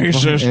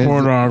racist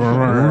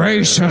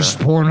pornography. Racist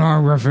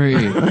pornography.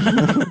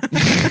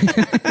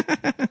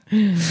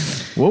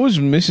 What was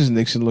Mrs.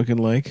 Nixon looking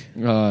like?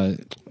 Oh,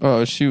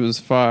 she was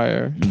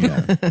fire.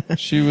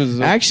 She was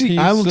a Actually, piece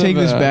I will of take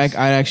this ass. back.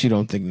 I actually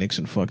don't think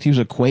Nixon fucked. He was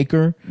a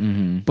Quaker,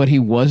 but he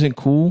wasn't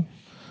cool.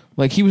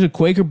 Like, he was a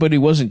Quaker, but he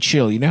wasn't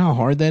chill. You know how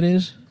hard that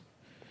is?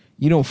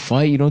 You don't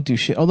fight. You don't do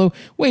shit. Although,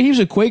 wait, he was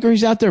a Quaker.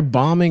 He's out there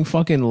bombing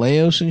fucking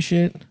Laos and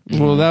shit.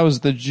 Well, that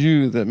was the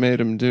Jew that made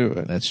him do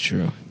it. That's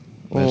true.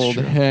 Old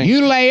Hank.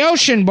 You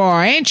Laotian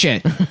boy, ain't you?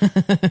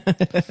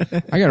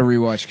 I gotta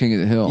rewatch King of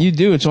the Hill. You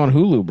do. It's on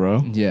Hulu,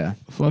 bro. Yeah.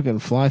 Fucking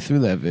fly through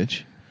that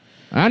bitch.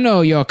 I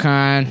know your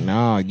kind.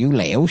 No, you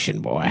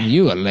Laotian boy.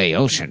 You a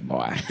Laotian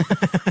boy.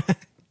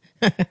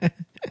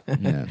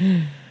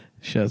 Yeah.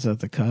 Shouts out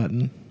to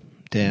Cotton.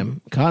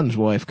 Damn, Cotton's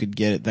wife could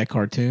get it. That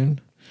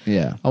cartoon.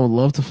 Yeah. I would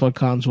love to fuck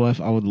Cotton's wife.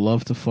 I would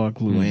love to fuck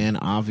Luann,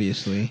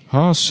 obviously.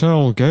 I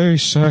sell gay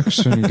sex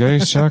and gay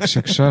sex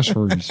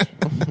accessories.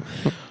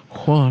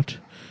 What?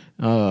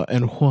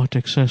 And what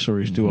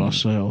accessories do I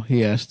sell?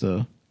 He asked.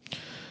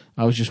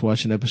 I was just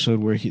watching an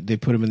episode where they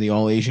put him in the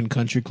All Asian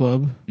Country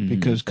Club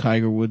because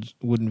Tiger Woods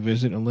wouldn't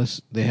visit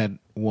unless they had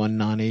one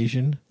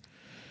non-Asian,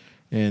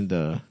 and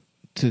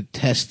to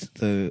test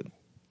the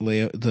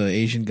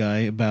Asian guy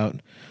about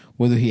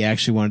whether he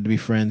actually wanted to be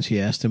friends, he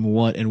asked him,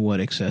 what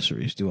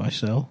accessories do I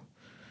sell?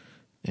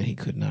 And he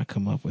could not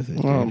come up with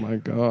it. Oh dude. my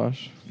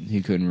gosh.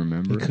 He couldn't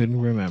remember. He couldn't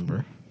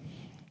remember.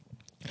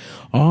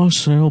 I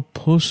sell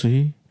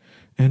pussy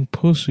and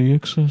pussy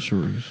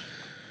accessories.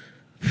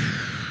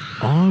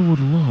 I would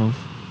love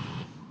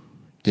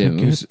to Damn,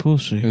 get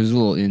pussy. It was a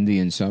little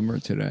Indian summer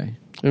today.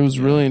 It was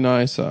really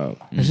nice out.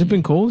 Has it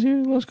been cold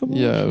here the last couple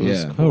of Yeah,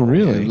 weeks? it was. Oh,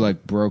 really? It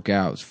like broke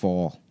out. It was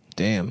fall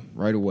Damn.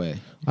 right away.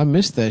 I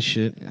missed that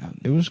shit. Yeah.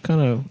 It was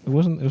kind of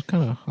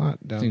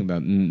hot down. Thinking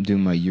about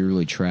doing my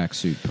yearly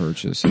tracksuit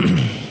purchase. What are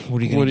you What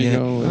going are to you get? I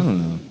going with?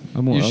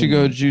 don't know. You should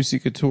go Juicy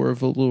Couture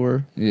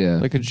Velour. Yeah.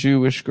 Like a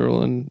Jewish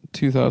girl in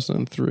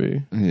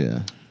 2003.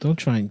 Yeah. Don't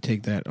try and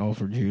take that all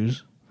for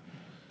Jews.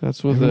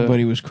 That's what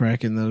Everybody was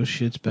cracking those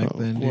shits back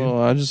then, dude.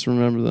 Well, I just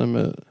remember them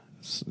at,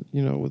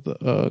 with the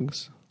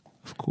Uggs.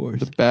 Of course.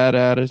 The bad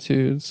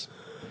attitudes.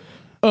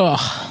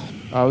 Ugh.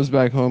 I was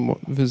back home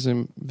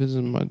visiting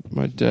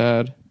my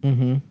dad.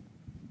 Mm-hmm.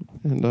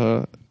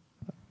 And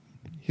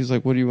he's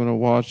like, "What do you want to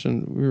watch?"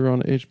 And we were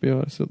on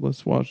HBO. I said,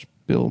 "Let's watch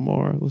Bill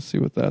Maher. Let's see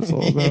what that's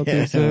all about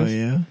these Hell days."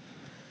 yeah.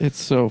 It's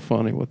so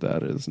funny what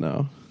that is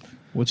now.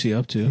 What's he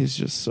up to? He's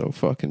just so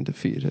fucking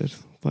defeated.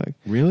 Like,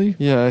 Really?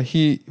 yeah,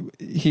 he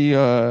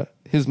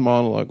his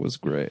monologue was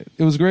great.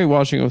 It was great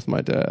watching it with my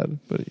dad,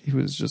 but he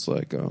was just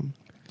like,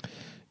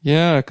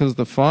 yeah, because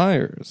the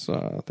fires,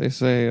 they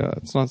say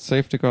it's not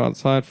safe to go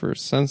outside for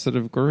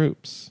sensitive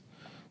groups.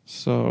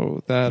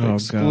 So that Oh,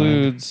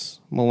 excludes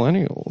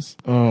millennials.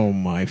 Oh,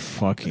 my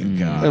fucking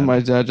God. And my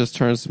dad just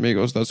turns to me and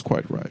goes, "That's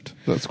quite right.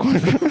 That's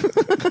quite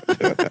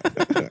right."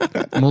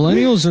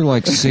 Millennials are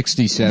like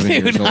 67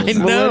 years Dude, old. I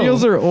know.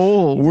 Millennials are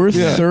old. We're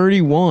Yeah.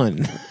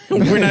 31.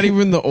 We're not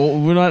even the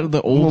old. We're not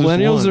the oldest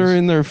Millennials ones. are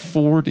in their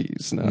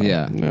 40s now.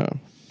 Yeah. No.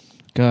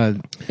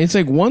 God, it's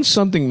like once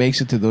something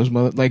makes it to those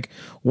like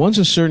once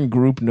a certain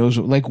group knows,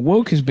 like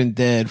woke has been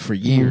dead for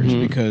years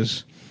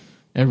because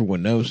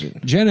everyone knows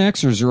it. Gen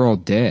Xers are all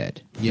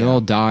dead. Yeah. They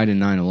all died in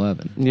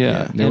 9/11.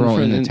 Yeah. They were And all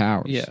from- in the and-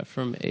 towers. Yeah,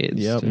 from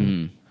AIDS. Yep.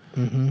 too.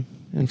 Mhm.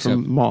 And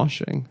from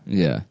moshing.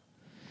 Yeah.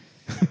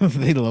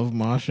 They love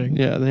moshing.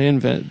 Yeah,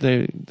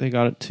 they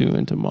got it too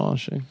into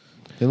moshing.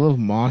 They love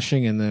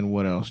moshing, and then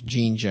what else?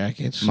 Jean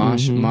jackets.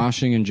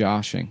 Moshing and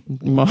joshing.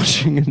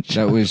 Moshing and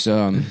That was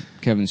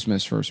Kevin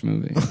Smith's first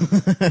movie.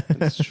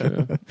 That's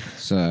true.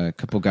 So a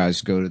couple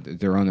guys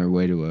they're on their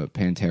way to a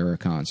Pantera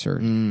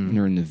concert. And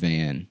they're in the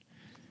van.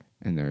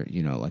 And they're,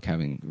 like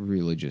having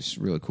really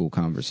cool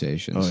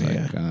conversations. Oh, like,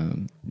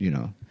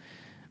 yeah.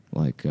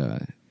 Like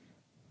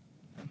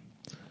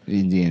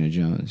Indiana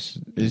Jones.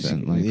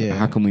 Yeah.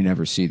 How come we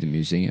never see the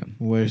museum?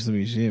 Where's the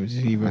museum? Is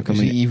he How come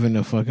is he we- even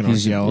a fucking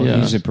He's archaeologist?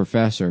 Yeah. He's a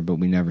professor, but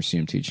we never see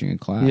him teaching a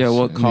class. Yeah,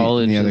 what And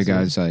college The other is it?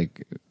 guy's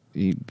like,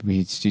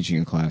 he's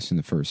teaching a class in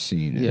the first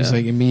scene. And Yeah. It's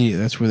like immediate.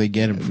 That's where they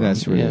get him from.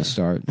 That's where Yeah. they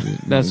start. The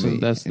That's movie.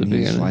 the and he's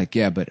beginning. like,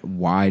 yeah, but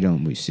why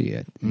don't we see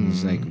it? And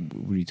he's like,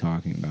 what are you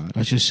talking about?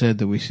 I just said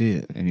that we see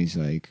it. And he's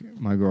like,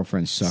 my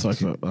girlfriend It's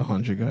sucked. like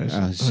 100 guys.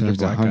 100 sucked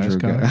black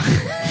 100 guys.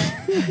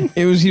 guys.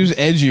 He was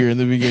edgier in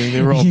the beginning.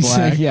 They were all He's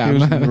black. like, yeah, he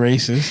was I'm-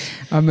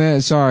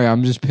 racist. Sorry,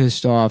 I'm just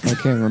pissed off. I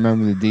can't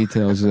remember the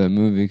details of that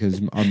movie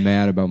because I'm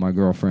mad about my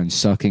girlfriend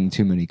sucking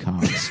too many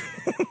cocks.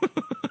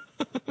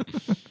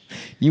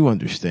 You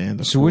understand.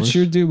 Of So what's course.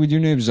 your dude? With your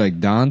name's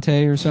like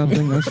Dante or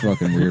something? That's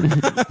fucking weird.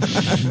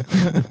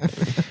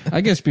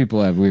 I guess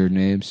people have weird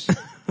names.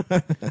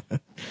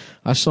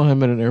 I saw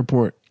him at an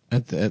airport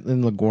in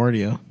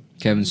LaGuardia.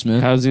 Kevin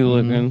Smith. How's he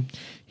looking?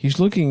 He's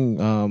looking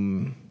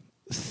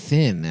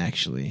thin,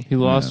 actually. He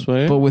lost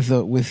weight? But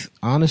with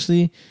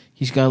honestly,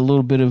 he's got a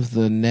little bit of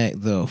the neck,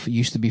 the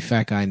used to be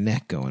fat guy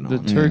neck going the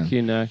on.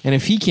 turkey neck. And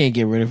if he can't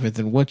get rid of it,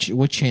 then what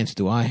chance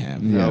do I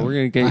have? Yeah. No, we're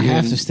going to get I you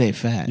have in- to stay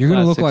fat. You're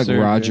gonna look Plastic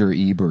like surgery. Roger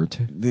Ebert.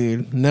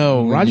 Dude,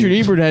 no. Roger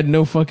Ebert had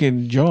no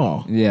fucking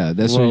jaw. Yeah,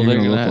 that's Well, what you're they're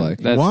gonna gonna look have- like.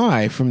 That's-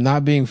 Why? From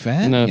not being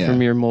fat? No, Yeah.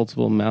 from your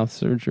multiple mouth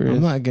surgeries.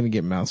 I'm not going to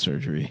get mouth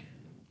surgery.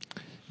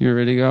 You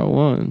already got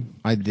one.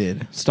 I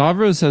did.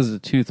 Stavros has a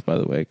tooth, by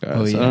the way, guys.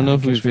 Oh, yeah. I don't know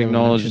if I guess we've we haven't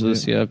acknowledged mentioned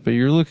this it. yet, but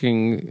you're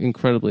looking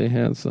incredibly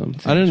handsome.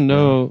 I didn't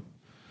know.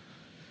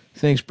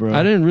 Thanks, bro.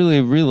 I didn't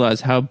really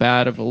realize how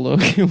bad of a look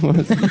it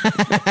was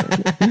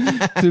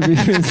to be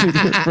missing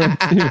your front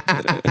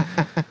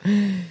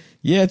tooth.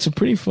 Yeah, it's a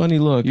pretty funny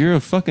look. You're a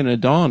fucking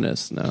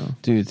Adonis now.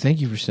 Dude,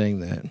 thank you for saying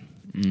that.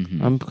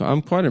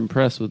 I'm quite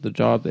impressed with the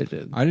job they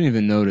did. I didn't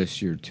even notice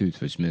your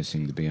tooth was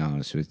missing, to be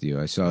honest with you.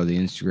 I saw the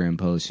Instagram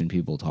posts and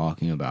people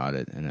talking about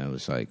it, and I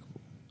was like,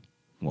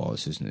 Well,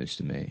 this is news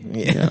to me.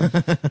 Yeah.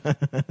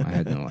 I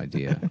had no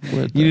idea.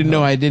 You didn't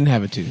know I didn't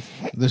have a tooth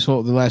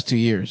the last 2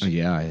 years.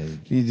 Yeah,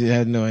 You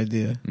had no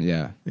idea.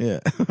 yeah. Yeah.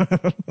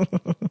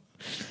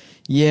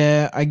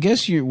 Yeah, I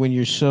guess when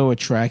you're so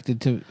attracted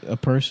to a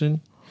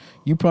person,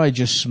 you probably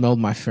just smelled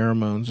my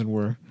pheromones and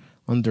were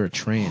under a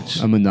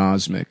trance. I'm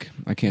anosmic.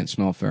 I can't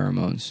smell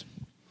pheromones.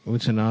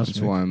 What's an osmic?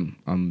 That's why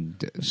I'm.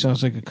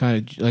 Sounds like a kind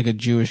of like a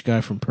Jewish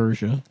guy from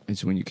Persia.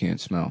 It's when you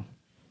can't smell.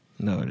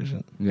 No, it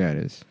isn't. Yeah, it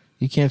is.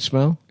 You can't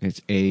smell?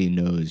 It's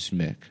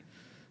anosmic.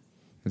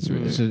 That's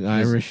what It's an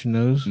Irish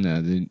nose?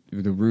 No,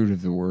 the root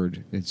of the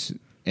word. It's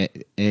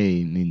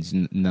a means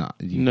not.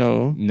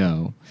 No.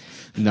 No.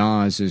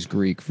 Nas is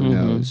Greek for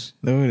nose.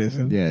 No, it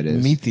isn't. Yeah, it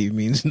is. Mithi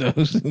means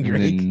nose in And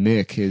Greek. then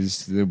mick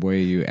is the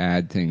way you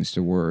add things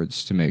to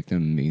words to make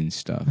them mean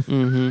stuff.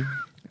 Mm-hmm.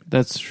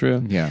 That's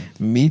true. Yeah.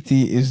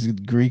 Mithi is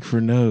Greek for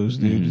nose,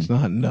 dude. It's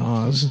not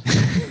Nas.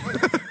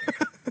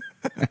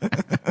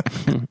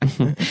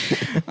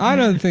 I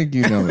don't think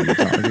you know what you're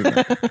talking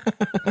about.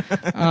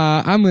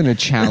 I'm going to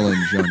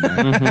challenge on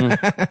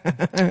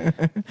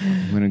that.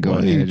 I'm going to go Why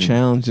don't ahead you and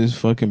challenge this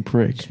fucking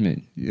prick? Why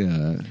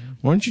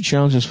don't you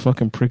challenge this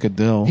fucking prick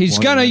Adele? He's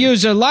Why going to not?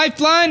 use a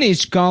lifeline.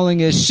 He's calling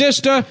his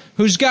sister,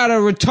 who's got a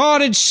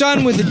retarded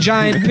son with a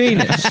giant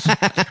penis.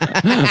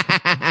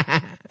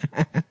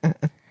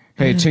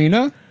 Hey,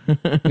 Tina.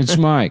 It's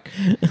Mike.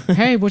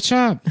 Hey, what's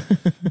up?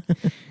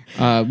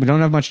 We don't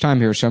have much time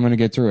here, so I'm going to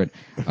get through it.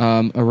 A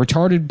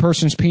retarded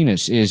person's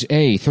penis is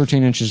A,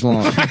 13 inches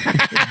long,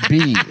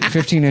 B,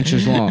 15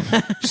 inches long,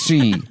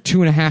 C,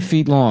 2.5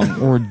 feet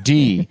long, or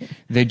D,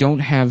 they don't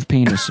have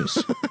penises.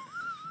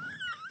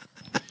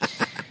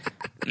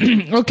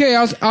 Okay,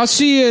 I'll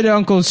see you at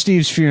Uncle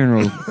Steve's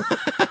funeral,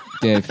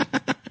 Dave.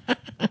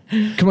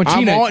 Come on,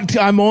 Tina.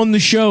 I'm on the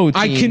show.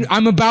 Team.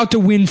 I'm about to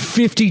win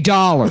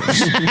 $50.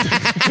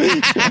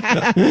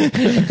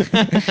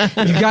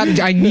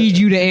 I need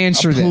you to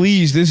answer this.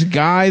 Please, this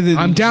guy that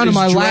I'm down to is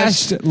my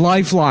dressed- last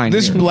lifeline.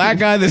 This here. black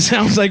guy that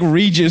sounds like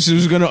Regis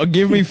who's gonna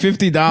give me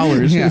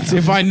 $50 Yeah.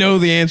 if I know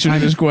the answer to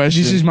this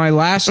question. This is my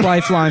last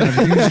lifeline.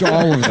 I've used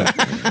all of them.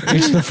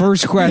 It's the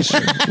first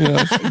question.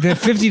 The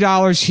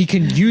 $50, he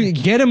can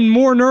get him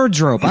more Nerds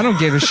rope. I don't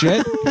give a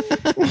shit.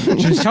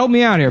 Just help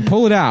me out here.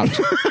 Pull it out.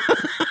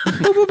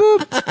 Boop, boop,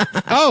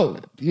 boop. Oh,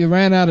 you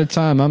ran out of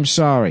time. I'm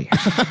sorry.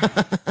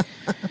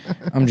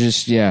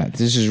 This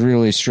is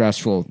really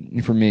stressful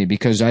for me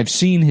because I've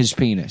seen his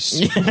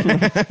penis,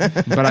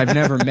 but I've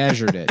never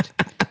measured it.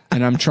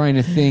 And I'm trying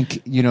to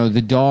think,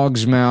 the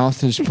dog's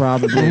mouth is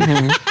probably,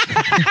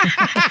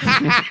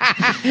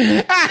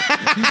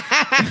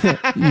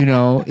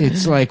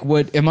 it's like,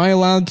 what, am I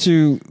allowed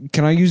to,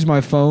 can I use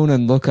my phone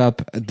and look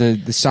up the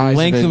size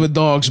length of a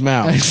dog's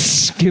mouth.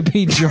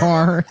 Skippy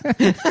jar?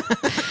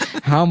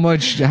 How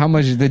much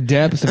the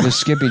depth of a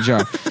Skippy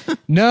jar?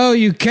 No,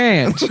 you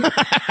can't.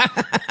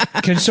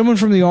 Can someone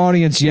from the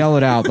audience yell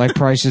it out like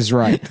Price is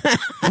Right?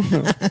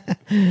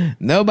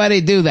 Nobody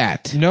do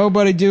that.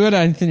 Nobody do it.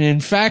 In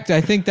fact,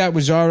 I think that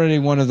was already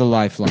one of the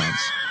lifelines.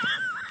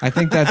 I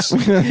think that's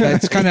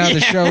kind of how the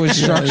show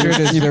is structured.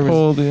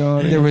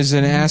 There was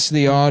an Ask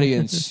the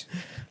Audience.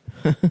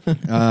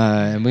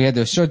 And we had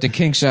to sort the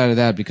kinks out of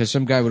that because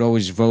some guy would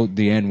always vote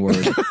the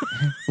N-word.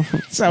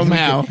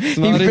 Somehow. He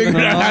figured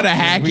out how to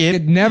hack We it.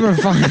 could never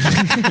find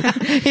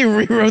He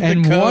rewrote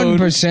and the code.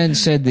 1%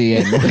 said the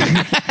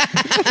N-word.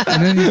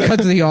 And then you cut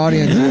to the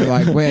audience and you're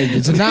like, wait,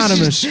 it's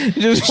anonymous.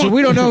 So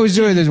we don't know who's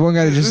doing this. One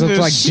guy that just looks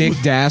like Dick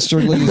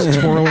Dastardly. He's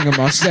twirling a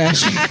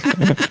mustache.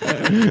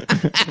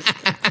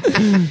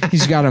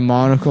 He's got a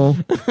monocle.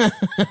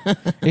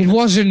 It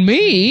wasn't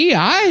me.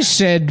 I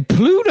said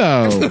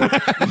Pluto.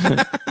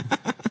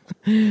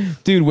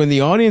 Dude, when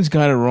the audience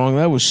got it wrong,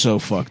 that was so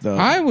fucked up.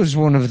 I was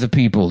one of the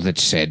people that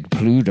said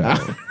Pluto.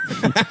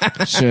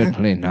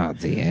 Certainly not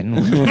the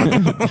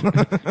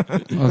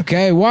N-word.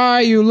 Okay, why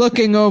are you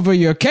looking over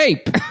your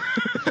cape?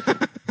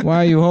 Why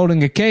are you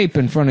holding a cape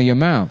in front of your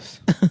mouth?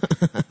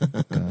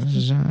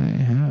 Because I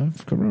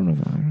have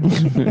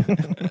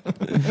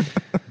coronavirus.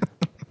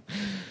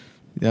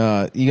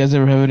 You guys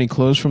ever have any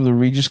clothes from the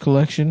Regis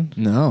collection?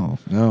 No.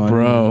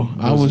 Bro,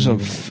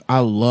 I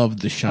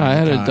loved the shiny I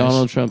had a ties.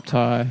 Donald Trump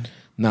tie.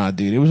 Nah,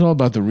 dude, it was all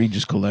about the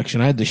Regis collection.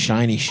 I had the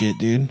shiny shit,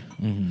 dude.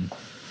 Mm-hmm.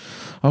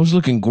 I was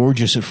looking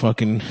gorgeous at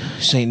fucking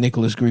St.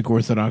 Nicholas Greek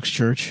Orthodox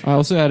Church. I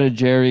also had a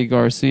Jerry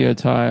Garcia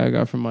tie I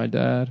got from my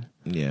dad.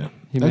 Yeah.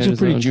 He That's made a his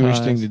pretty own Jewish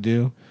ties. thing to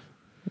do.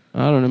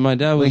 I don't know. My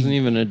dad wasn't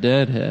even a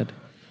deadhead.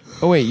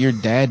 Oh, wait, your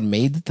dad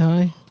made the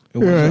tie?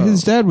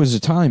 His dad was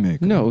a tie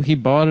maker. No, he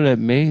bought it at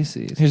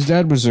Macy's. His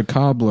dad was a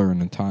cobbler and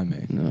a tie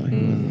maker. No, he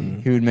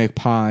wasn't. He would make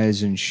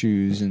pies and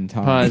shoes and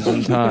ties. Pies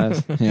and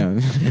ties. Yeah.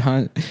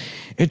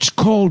 It's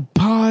called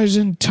pies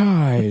and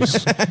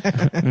ties.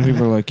 And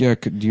people are like, yeah,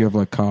 do you have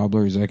like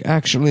cobbler? He's like,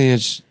 actually,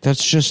 that's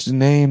just the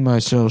name. I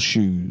sell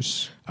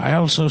shoes. I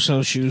also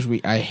sell shoes.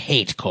 I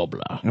hate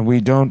cobbler. And we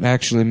don't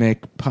actually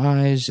make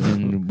pies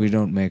and we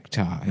don't make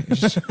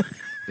ties.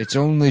 It's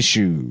only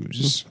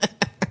shoes.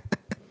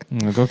 I'm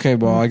like, okay,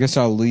 well, I guess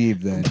I'll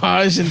leave then.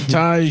 Pies and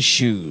ties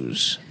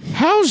shoes.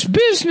 How's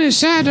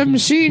business, Adam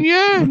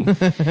Senior?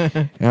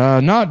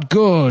 Not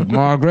good,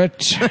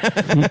 Margaret.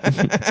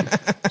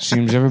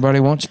 Seems everybody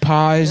wants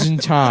pies and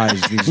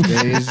ties these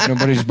days.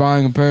 Nobody's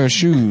buying a pair of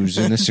shoes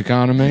in this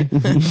economy.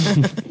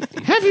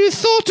 Have you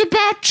thought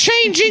about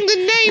changing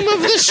the name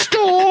of the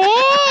store?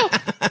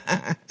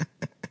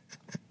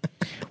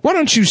 Why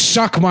don't you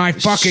suck my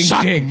fucking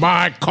dick?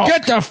 My cock.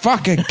 Get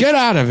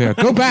out of here.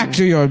 Go back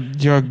to your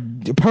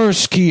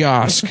purse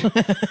kiosk in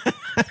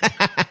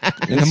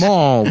the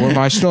mall where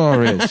my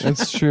store is.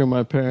 It's true.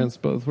 My parents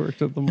both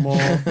worked at the mall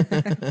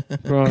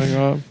growing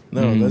up.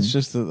 No, that's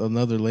just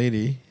another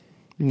lady.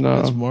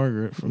 No, That's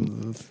Margaret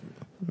from the...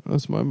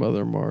 that's my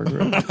mother,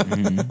 Margaret.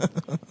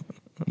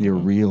 Your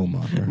real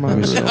mother. My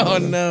who was real Oh,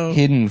 mother. no.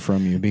 hidden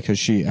from you because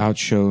she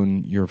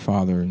outshone your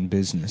father in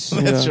business.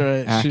 That's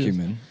Yeah. right.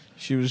 Acumen.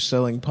 She was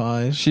selling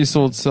pies. She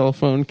sold cell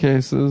phone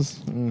cases,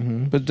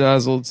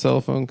 bedazzled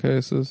cell phone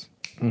cases.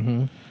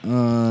 Well,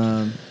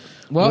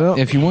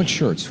 if you want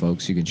shirts,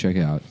 folks, you can check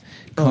out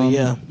Oh,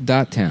 yeah.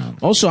 .town.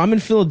 Also, I'm in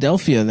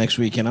Philadelphia next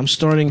weekend. I'm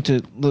starting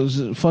to...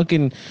 Those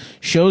fucking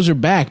shows are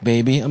back,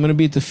 baby. I'm going to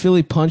be at the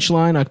Philly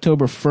Punchline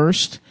October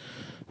 1st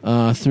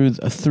through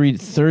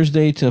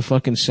Thursday to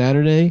fucking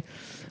Saturday.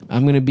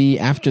 I'm going to be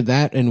after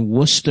that in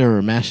Worcester,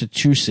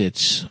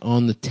 Massachusetts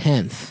on the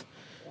 10th.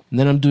 And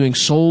then I'm doing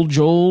Soul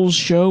Joel's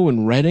show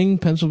in Reading,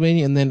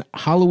 Pennsylvania. And then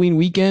Halloween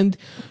weekend,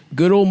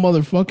 good old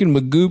motherfucking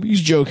Magooby's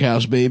Joke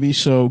House, baby.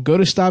 So go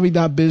to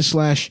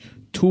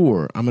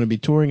stabby.biz/tour. I'm going to be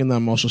touring, and then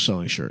I'm also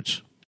selling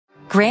shirts.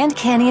 Grand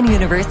Canyon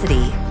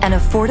University, an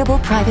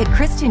affordable private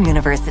Christian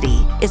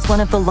university, is one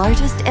of the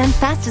largest and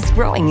fastest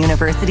growing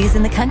universities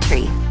in the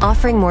country,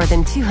 offering more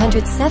than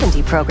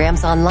 270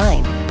 programs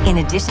online. In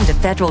addition to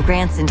federal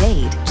grants and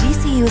aid,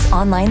 GCU's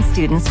online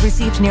students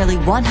received nearly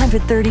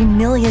 $130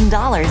 million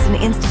in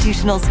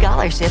institutional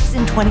scholarships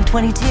in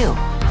 2022.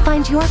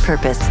 Find your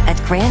purpose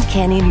at Grand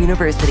Canyon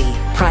University.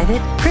 Private,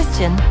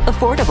 Christian,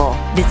 affordable.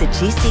 Visit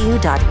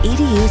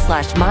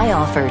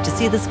gcu.edu/myoffer to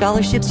see the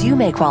scholarships you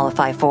may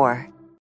qualify for.